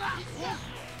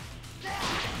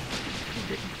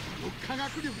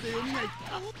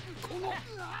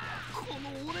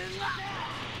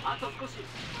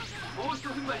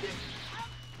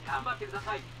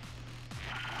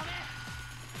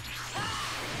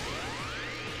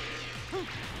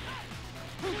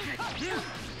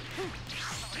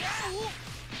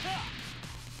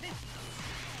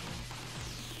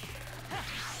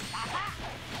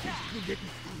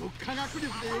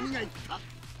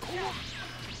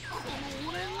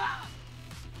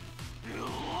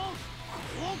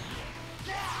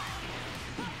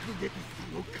 グゲテス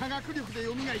タの科学力で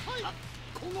蘇った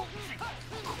この俺が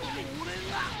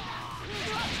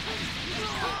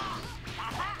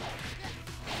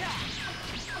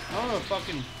I'm gonna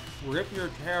fucking rip your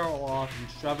tail off and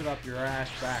shove it up your ass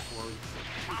backwards.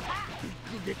 ビ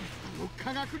ッグゲテスタの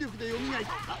科学力で蘇っ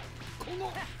たこの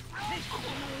俺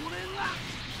が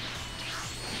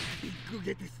ビッグ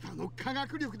ゲテスタの科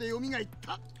学力で蘇っ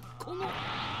たこの俺が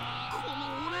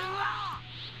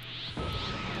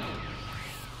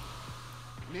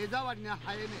目障りな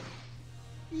ハエ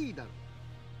めいいだろ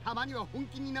たまには本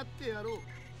気になってやろう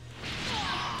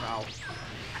Wow.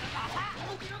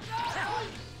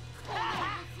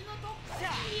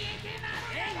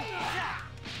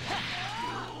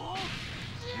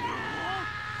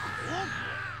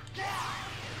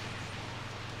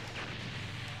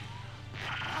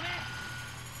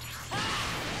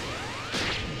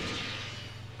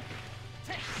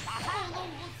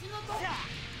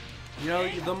 You know,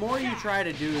 the more you try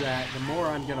to do that, the more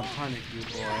I'm gonna punish you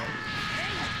for it.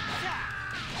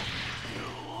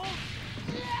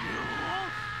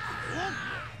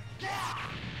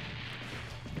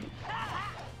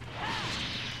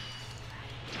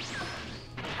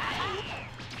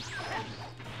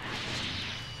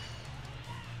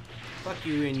 Fuck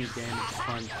you and your damage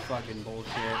sponge fucking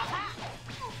bullshit.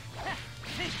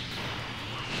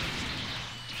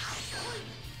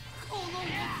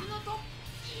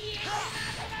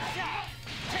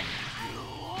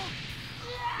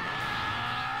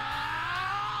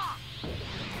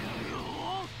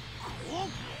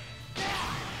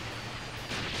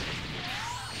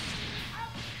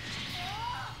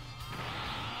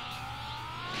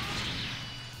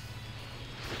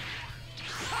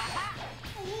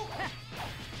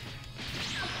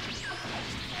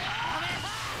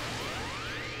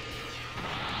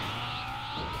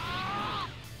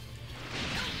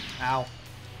 Ow.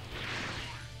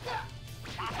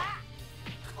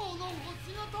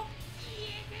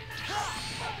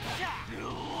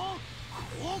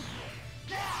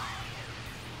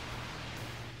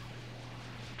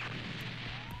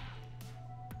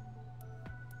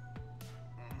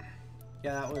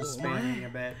 Yeah, that was spamming a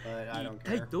bit, but I don't 一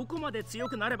体 care. どこまで強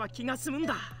くなれば気が済むん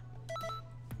だ。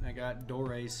 I got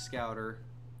Dore's Scouter,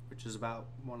 which is about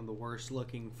one of the worst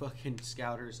looking fucking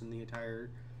scouters in the entire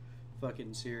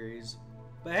fucking series.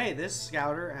 But hey, this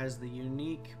scouter has the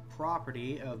unique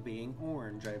property of being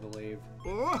orange, I believe.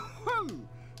 おほん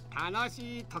楽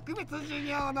しい特別授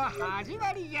業の始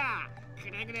まりじゃ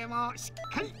くれぐれもし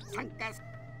っかり参加す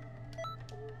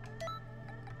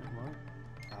What?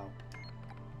 Oh.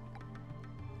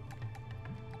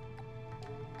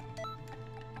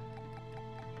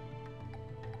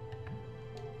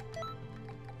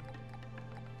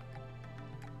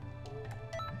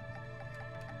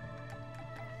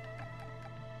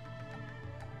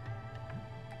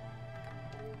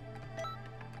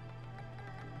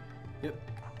 Yep.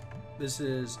 This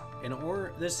is an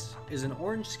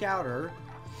orange scouter,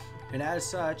 and as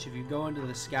such, if you go into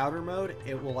the scouter mode,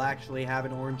 it will actually have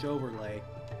an orange overlay,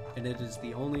 and it is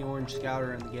the only orange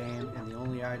scouter in the game and the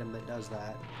only item that does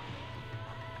that.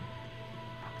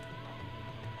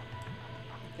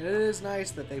 And it is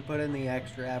nice that they put in the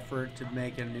extra effort to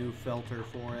make a new filter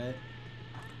for it.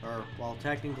 Or, well,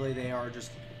 technically they are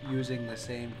just using the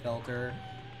same filter,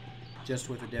 just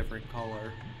with a different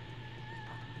color.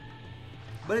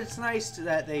 But it's nice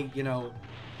that they, you know,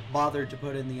 bothered to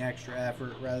put in the extra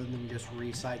effort rather than just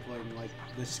recycling, like,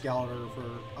 the scouter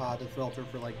for, the filter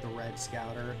for, like, the red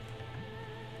scouter.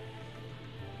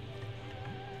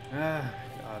 Ah,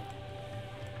 God.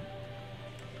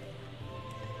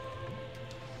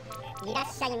 いら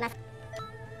っしゃいませ。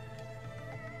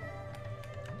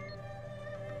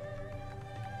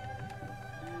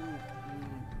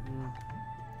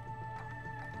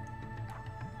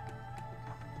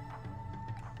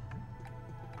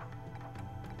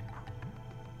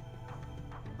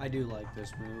 I do like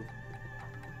this move.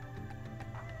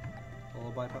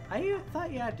 Lullaby pop. I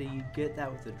thought you had to get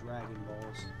that with the Dragon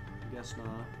Balls. I guess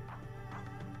not.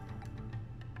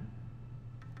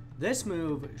 This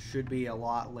move should be a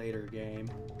lot later game.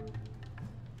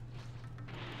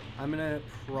 I'm gonna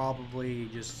probably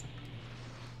just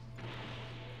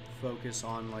focus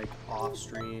on like off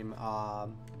stream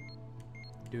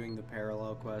doing the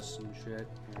parallel quests and shit.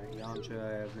 Alright, Yamcha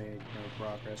I have made no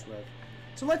progress with.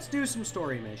 So let's do some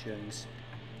story missions.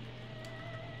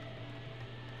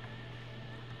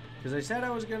 Because I said I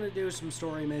was going to do some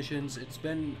story missions. It's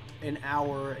been an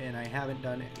hour and I haven't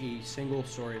done a single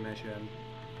story mission.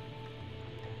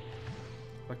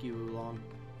 Fuck you, Oolong.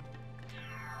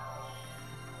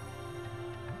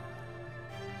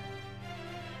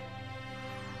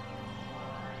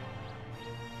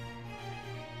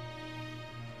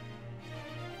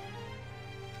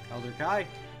 Elder Kai.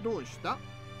 どうした？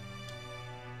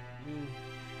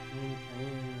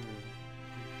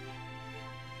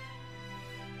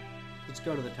 Let's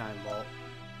go to the time vault.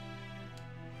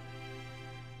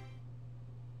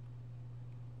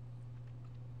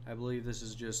 I believe this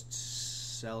is just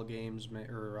Cell Games,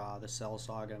 or the Cell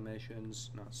Saga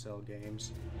missions, not Cell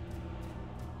Games.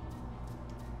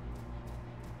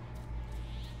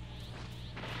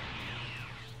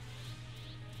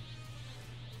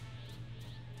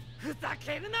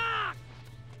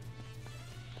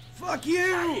 Fuck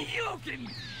you!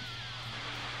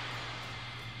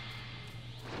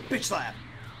 Bitch slap!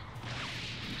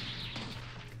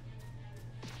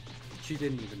 She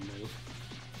didn't even move.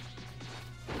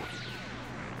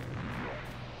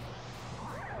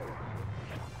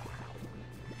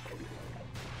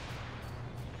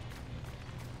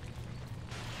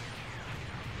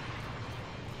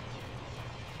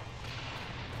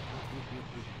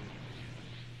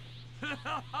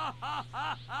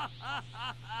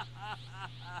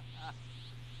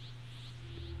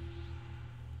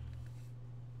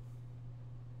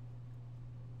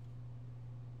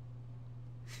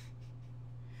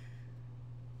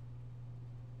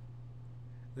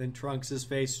 Then Trunks'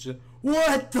 face just,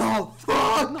 what the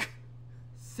fuck?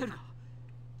 セルが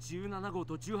17号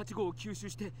と18号を吸収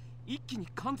して一気に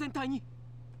完全体に。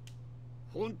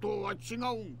本当は違う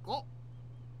んか？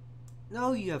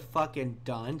 No, you fucking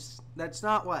dunce. That's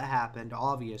not what happened,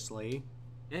 obviously.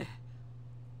 ええ、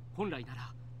本来な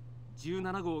ら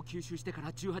17号を吸収してか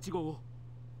ら18号を。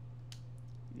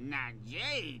なんじゃ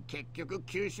い、結局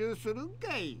吸収するん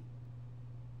かい。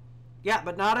Yeah,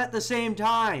 but not at the same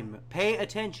time. Pay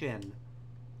attention.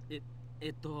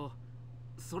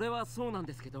 それはそうなん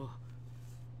ですけど、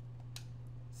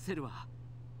セルは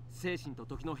精神と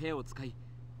時の部屋を使い、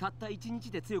たった1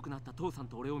日で強くなった父さん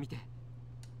と俺を見て、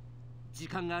時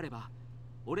間があれば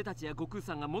俺たちや悟空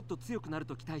さんがもっと強くなる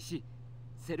と期待し、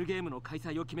セルゲームの開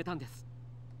催を決めたんです。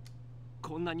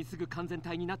こんなにすぐ完全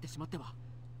体になってしまっては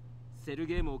セル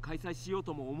ゲームを開催しよう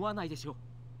とも思わないでしょう。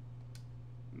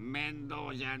面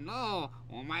倒じゃの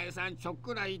う。お前さんちょっ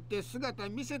くら行って姿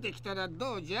見せてきたら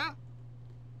どうじゃ？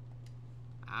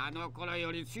あの頃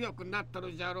より強くなっと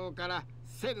るじゃろうから、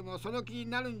セルもその気に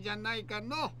なるんじゃないか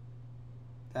の。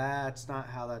That's not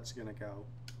how that's gonna go.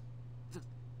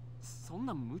 そん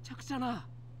な無茶苦茶な。っ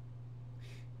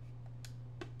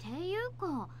ていう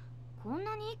か、こん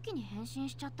なに一気に変身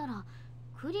しちゃったら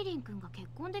クリリン君が結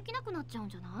婚できなくなっちゃうん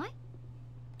じゃない？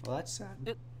 Well, that's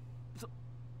sad.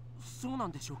 そうな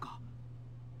んでしょうか。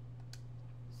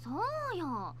そうよ。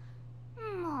も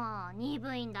う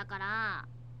鈍いんだから。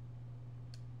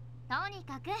とに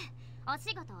かくお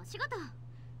仕事お仕事。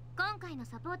今回の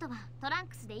サポートはトラン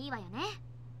クスでいいわよね。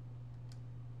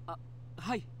あ、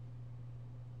はい。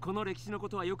この歴史のこ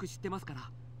とはよく知ってますから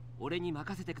俺に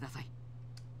任せてください。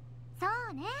そ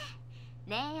うね。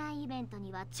恋愛イベント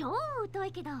には超疎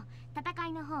いけど戦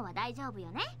いの方は大丈夫よ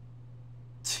ね。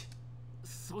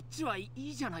そっちはい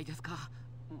いじゃないですか。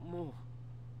もう。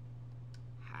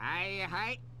はいは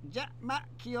い。じゃ、ま、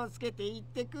気をつけて行っ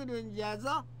てくるんじゃ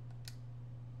ぞ。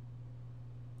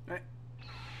Alright.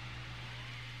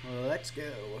 Well, let's go.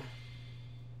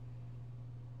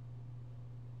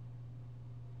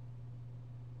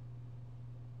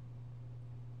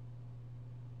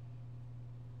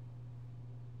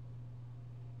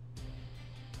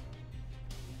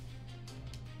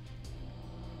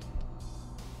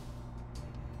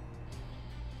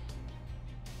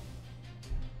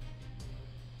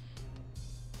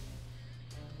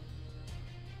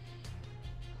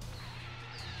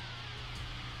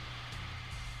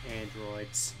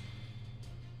 Androids.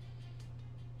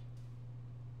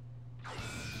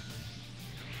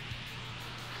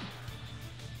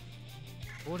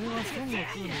 俺は孫悟空の居場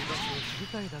所を知り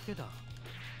たいだけだ。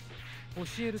教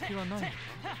える気はないのか？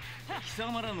貴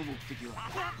様らの目的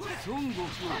は孫悟空を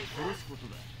殺すこと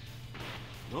だ。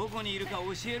どこにいるか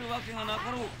教えるわけがな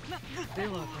かろう。で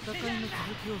は戦いの続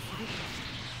きをするか。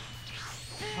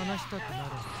話したくなるんだ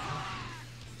な。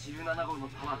17号の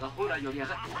パワーが本来より上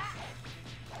がっています。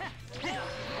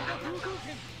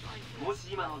も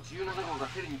し今の17号が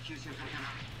セルに吸収されたら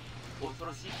恐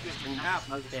ろしい強さになって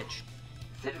しまうでしょう。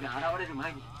セルが現れる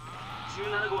前に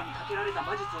17号にかけられた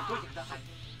魔術を解いてください。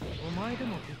お前で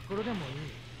もピッコロでもい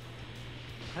い。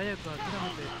早く諦め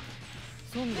て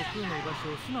孫悟空の居場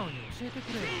所を素直に教えて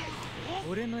くれよ。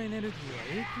俺のエネルギーは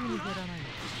永久に減らないんだ。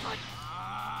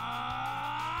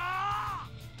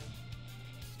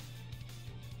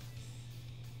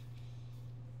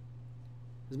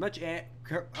As much my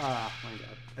God.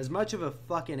 As much of a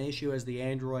fucking issue as the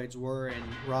androids were in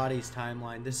Roddy's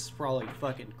timeline, this is probably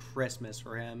fucking Christmas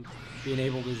for him, being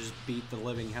able to just beat the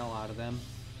living hell out of them.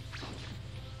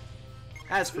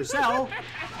 As for Cell,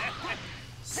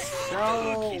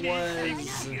 Cell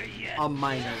was a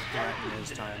minor threat in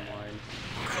his timeline.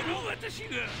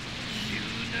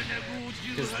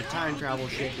 Because the time travel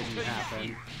shit didn't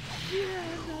happen.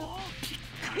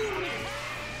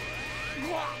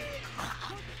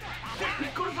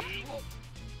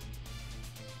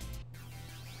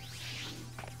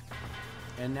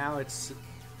 And now it's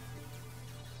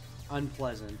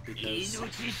unpleasant because... Oh.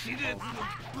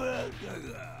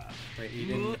 Wait, you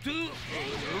didn't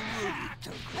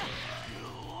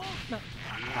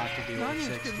have to deal with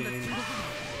 16.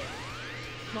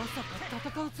 まさか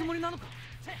戦うつもりなのか。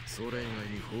それ以外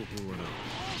に方法はない。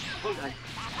本来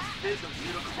レッド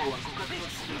16号は互角の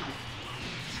スピード。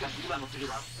しかし今の次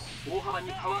は大幅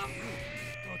にパワーアップ。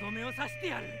とどめを刺して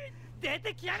やる。出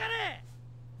てきやがれ。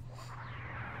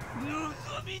望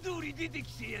み通り出て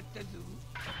きてやったぞ。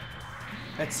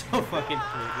That's so fucking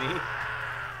creepy.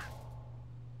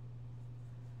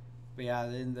 But yeah,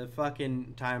 in the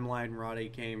fucking timeline Roddy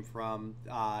came from,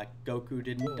 Goku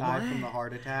didn't die from the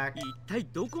heart attack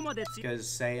because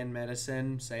Saiyan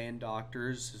medicine, Saiyan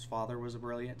doctors, his father was a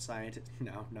brilliant scientist.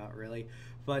 No, not really.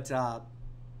 But,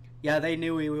 yeah, they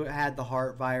knew he had the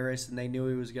heart virus and they knew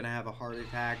he was going to have a heart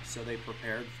attack, so they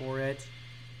prepared for it.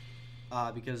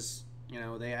 Because, you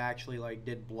know, they actually, like,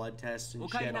 did blood tests and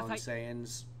shit on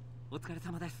Saiyans.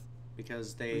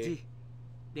 Because they...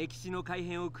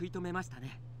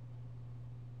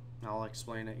 I'll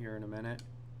explain it here in a minute.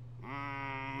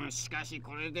 しかし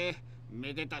これで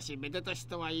めでたしめでたし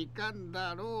とはいかん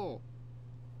だろ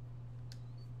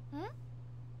う。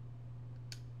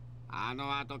あ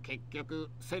の後結局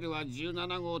セルは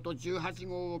17号と18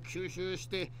号を吸収し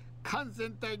て完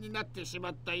全体になってしま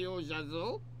ったようじゃ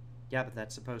ぞ。Yeah, but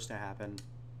that's supposed to happen.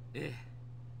 で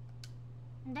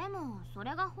もそ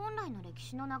れが本来の歴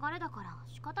史の流れだから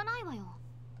仕方ないわよ。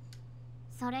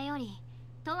それより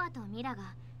トアとミラ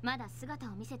がまだ姿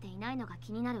を見せていないのが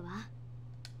気になるわ。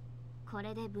こ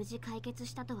れで無事解決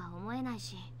したとは思えない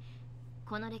し、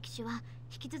この歴史は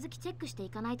引き続きチェックして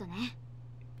いかないとね。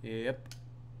Yep.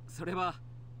 それは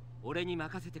俺に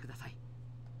任せてください。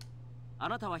あ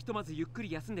なたはひとまずゆっくり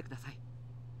休んでください。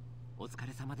お疲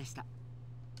れ様でした。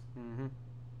I'm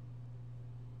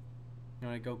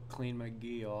gonna go clean my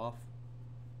gi off.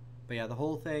 But yeah, the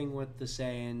whole thing with the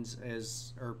Saiyans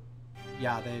is,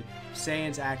 yeah, the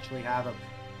Saiyans actually have a... God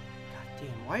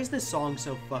damn, why is this song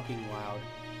so fucking loud?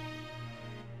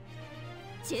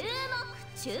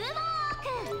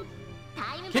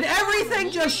 Can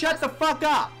everything just shut the fuck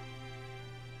up?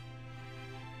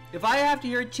 If I have to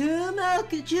hear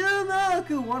Chumoku,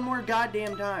 Chumoku one more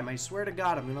goddamn time, I swear to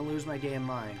God I'm gonna lose my damn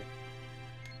mind.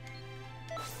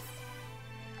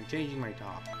 I'm changing my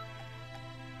top.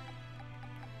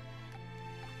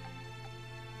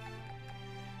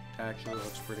 Actually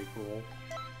looks pretty cool.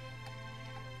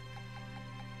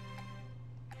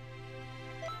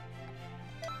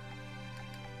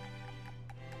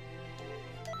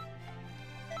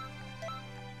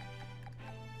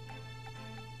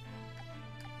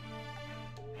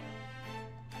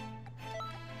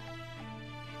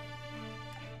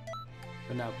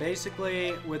 But no,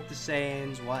 basically with the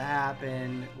Saiyans, what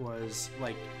happened was,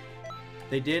 like,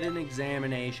 they did an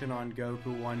examination on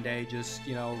Goku one day, just,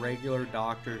 you know, regular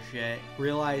doctor shit.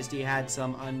 Realized he had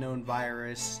some unknown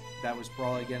virus that was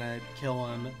probably gonna kill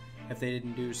him if they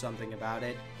didn't do something about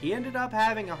it. He ended up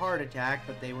having a heart attack,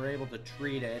 but they were able to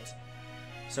treat it,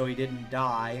 so he didn't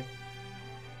die.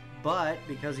 But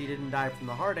because he didn't die from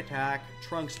the heart attack,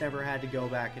 Trunks never had to go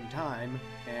back in time,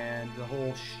 and the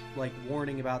whole, like,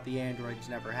 warning about the androids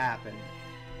never happened.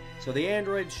 So the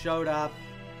androids showed up,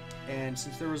 and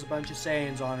since there was a bunch of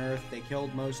Saiyans on Earth, they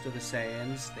killed most of the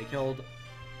Saiyans. They killed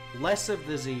less of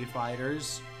the Z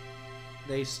fighters.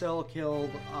 They still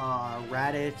killed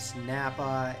Raditz,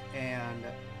 Nappa, and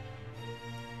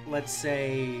let's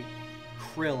say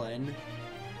Krillin.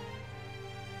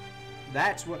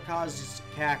 That's what causes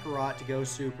Kakarot to go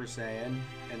Super Saiyan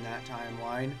in that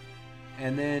timeline.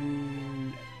 And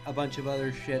then a bunch of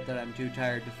other shit that I'm too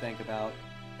tired to think about.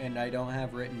 And I don't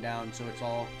have written down, so it's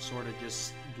all sort of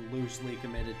just loosely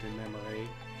committed to memory.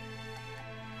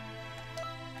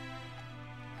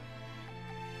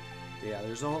 Yeah,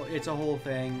 it's a whole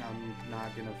thing. I'm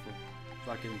not gonna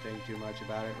fucking think too much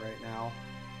about it right now.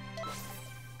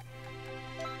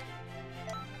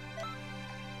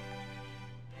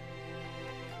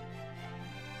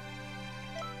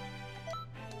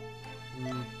 I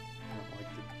don't like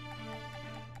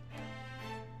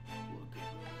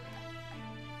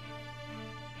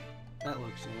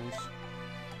looks nice.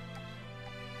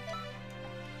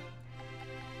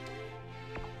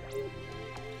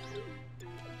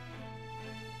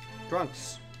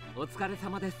 Drunks. お疲れ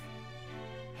様です。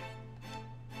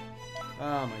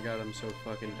 Oh my god, I'm so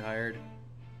fucking tired.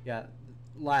 Yeah,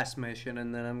 last mission,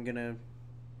 and then I'm gonna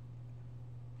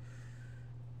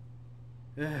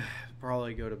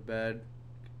probably go to bed.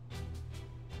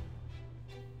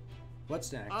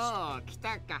 What's next? おお、来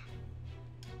たか。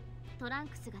トラン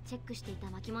クスがチェックしていた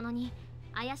巻物に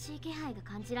怪しい気配が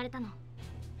感じられたの。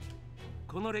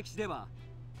この歴史では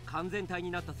完全体に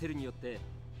なったセルによって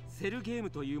セルゲーム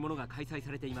というものが開催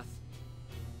されています。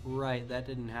 Right, that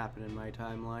didn't happen in my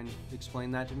timeline.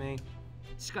 Explain that to me.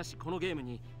 しかしこのゲーム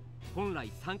に本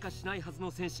来参加しないはず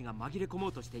の戦士が紛れ込も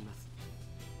うとしています。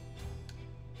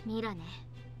ミラね。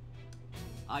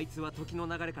あいつは時の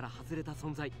流れから外れた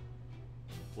存在。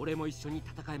俺も一緒に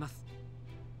戦えます。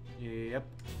 Yep.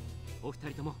 お二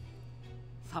人とも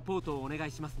サポートをお願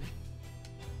いしますね。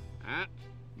あ、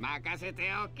任せて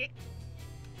おけ。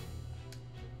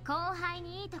後輩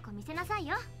にいいとこ見せなさい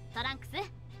よ、トランクス。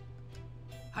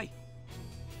はい。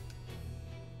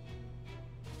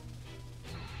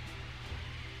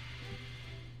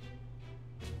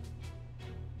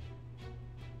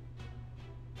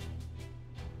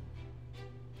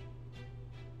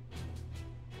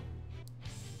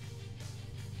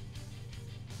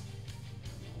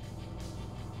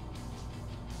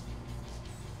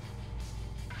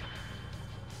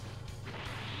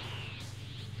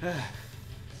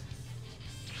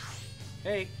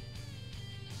Hey.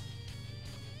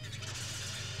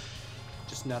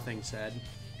 Just nothing said. こ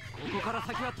こから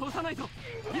先は通さないぞ。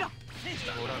ミラ。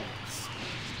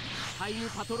タイム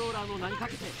パトローラーの名にか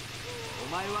けてお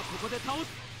前はここで倒す。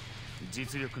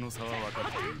実力の差は分か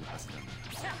っているはずだが、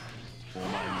お前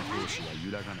の闘志は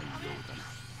揺らがないようだな。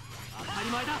当たり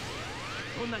前だ。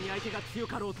どんなに相手が強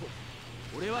かろうと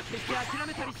俺は決して諦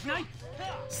めたりしない。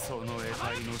その得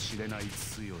体の知れない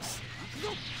強さ、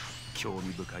興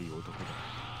味深い男だ、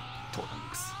トラン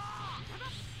クス。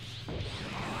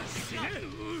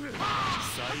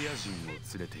サイヤ人を連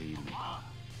れているのか。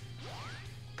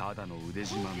ただの腕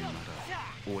自慢なら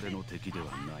俺の敵では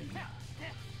ないな。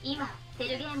今セ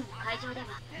ルゲームの会場では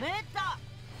メータ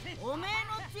おめえ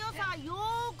の強さよ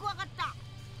ーくわかった。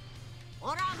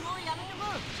ほらもうやめてく。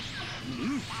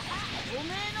おめ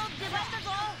えの出番だぞ。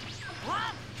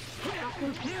わっ戦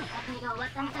いが終わっ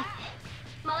たみたいで、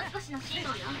もう少しの辛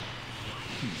抱よ。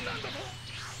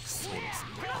そろそ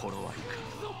ろ頃合いか。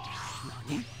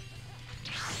何？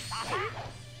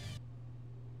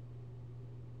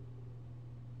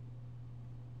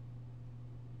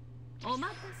お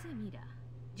待たせミラ、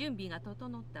準備が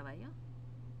整ったわよ。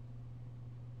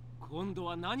今度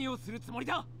は何をするつもり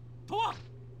だとは。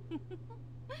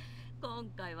今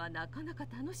回はなかなか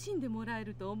楽しんでもらえ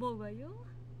ると思うわよ。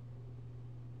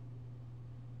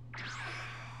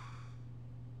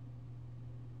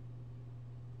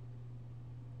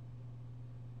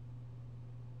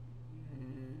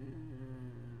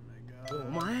お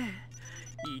前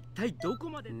一体どこ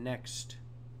まで。 Next.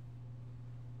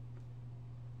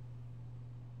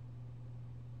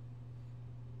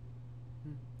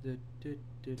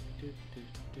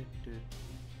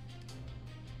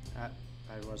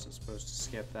 I wasn't supposed to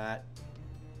skip that.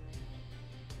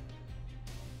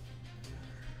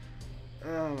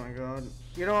 Oh my god.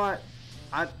 You know what?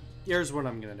 Here's what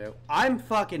I'm gonna do. I'm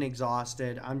fucking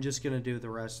exhausted. I'm just gonna do the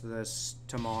rest of this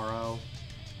tomorrow.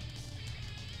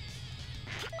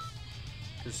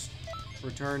 Just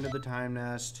return to the time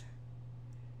nest.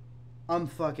 I'm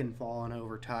fucking falling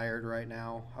over tired right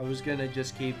now. I was gonna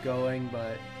just keep going,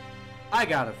 but I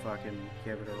gotta fucking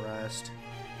give it a rest.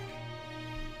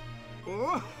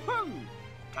 おっほん、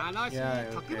楽しい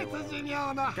特別授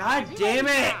業の God damn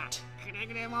it! くれ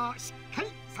ぐれもしっかり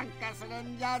参加する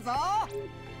んじゃぞ。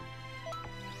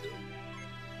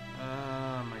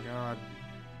 Oh my god.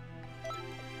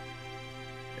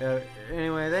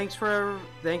 Anyway, thanks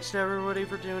to everybody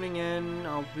for tuning in.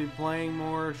 I'll be playing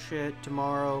more shit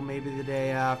tomorrow, maybe the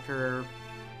day after.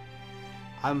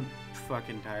 I'm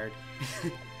fucking tired.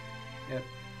 Yep.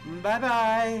 Bye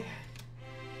bye.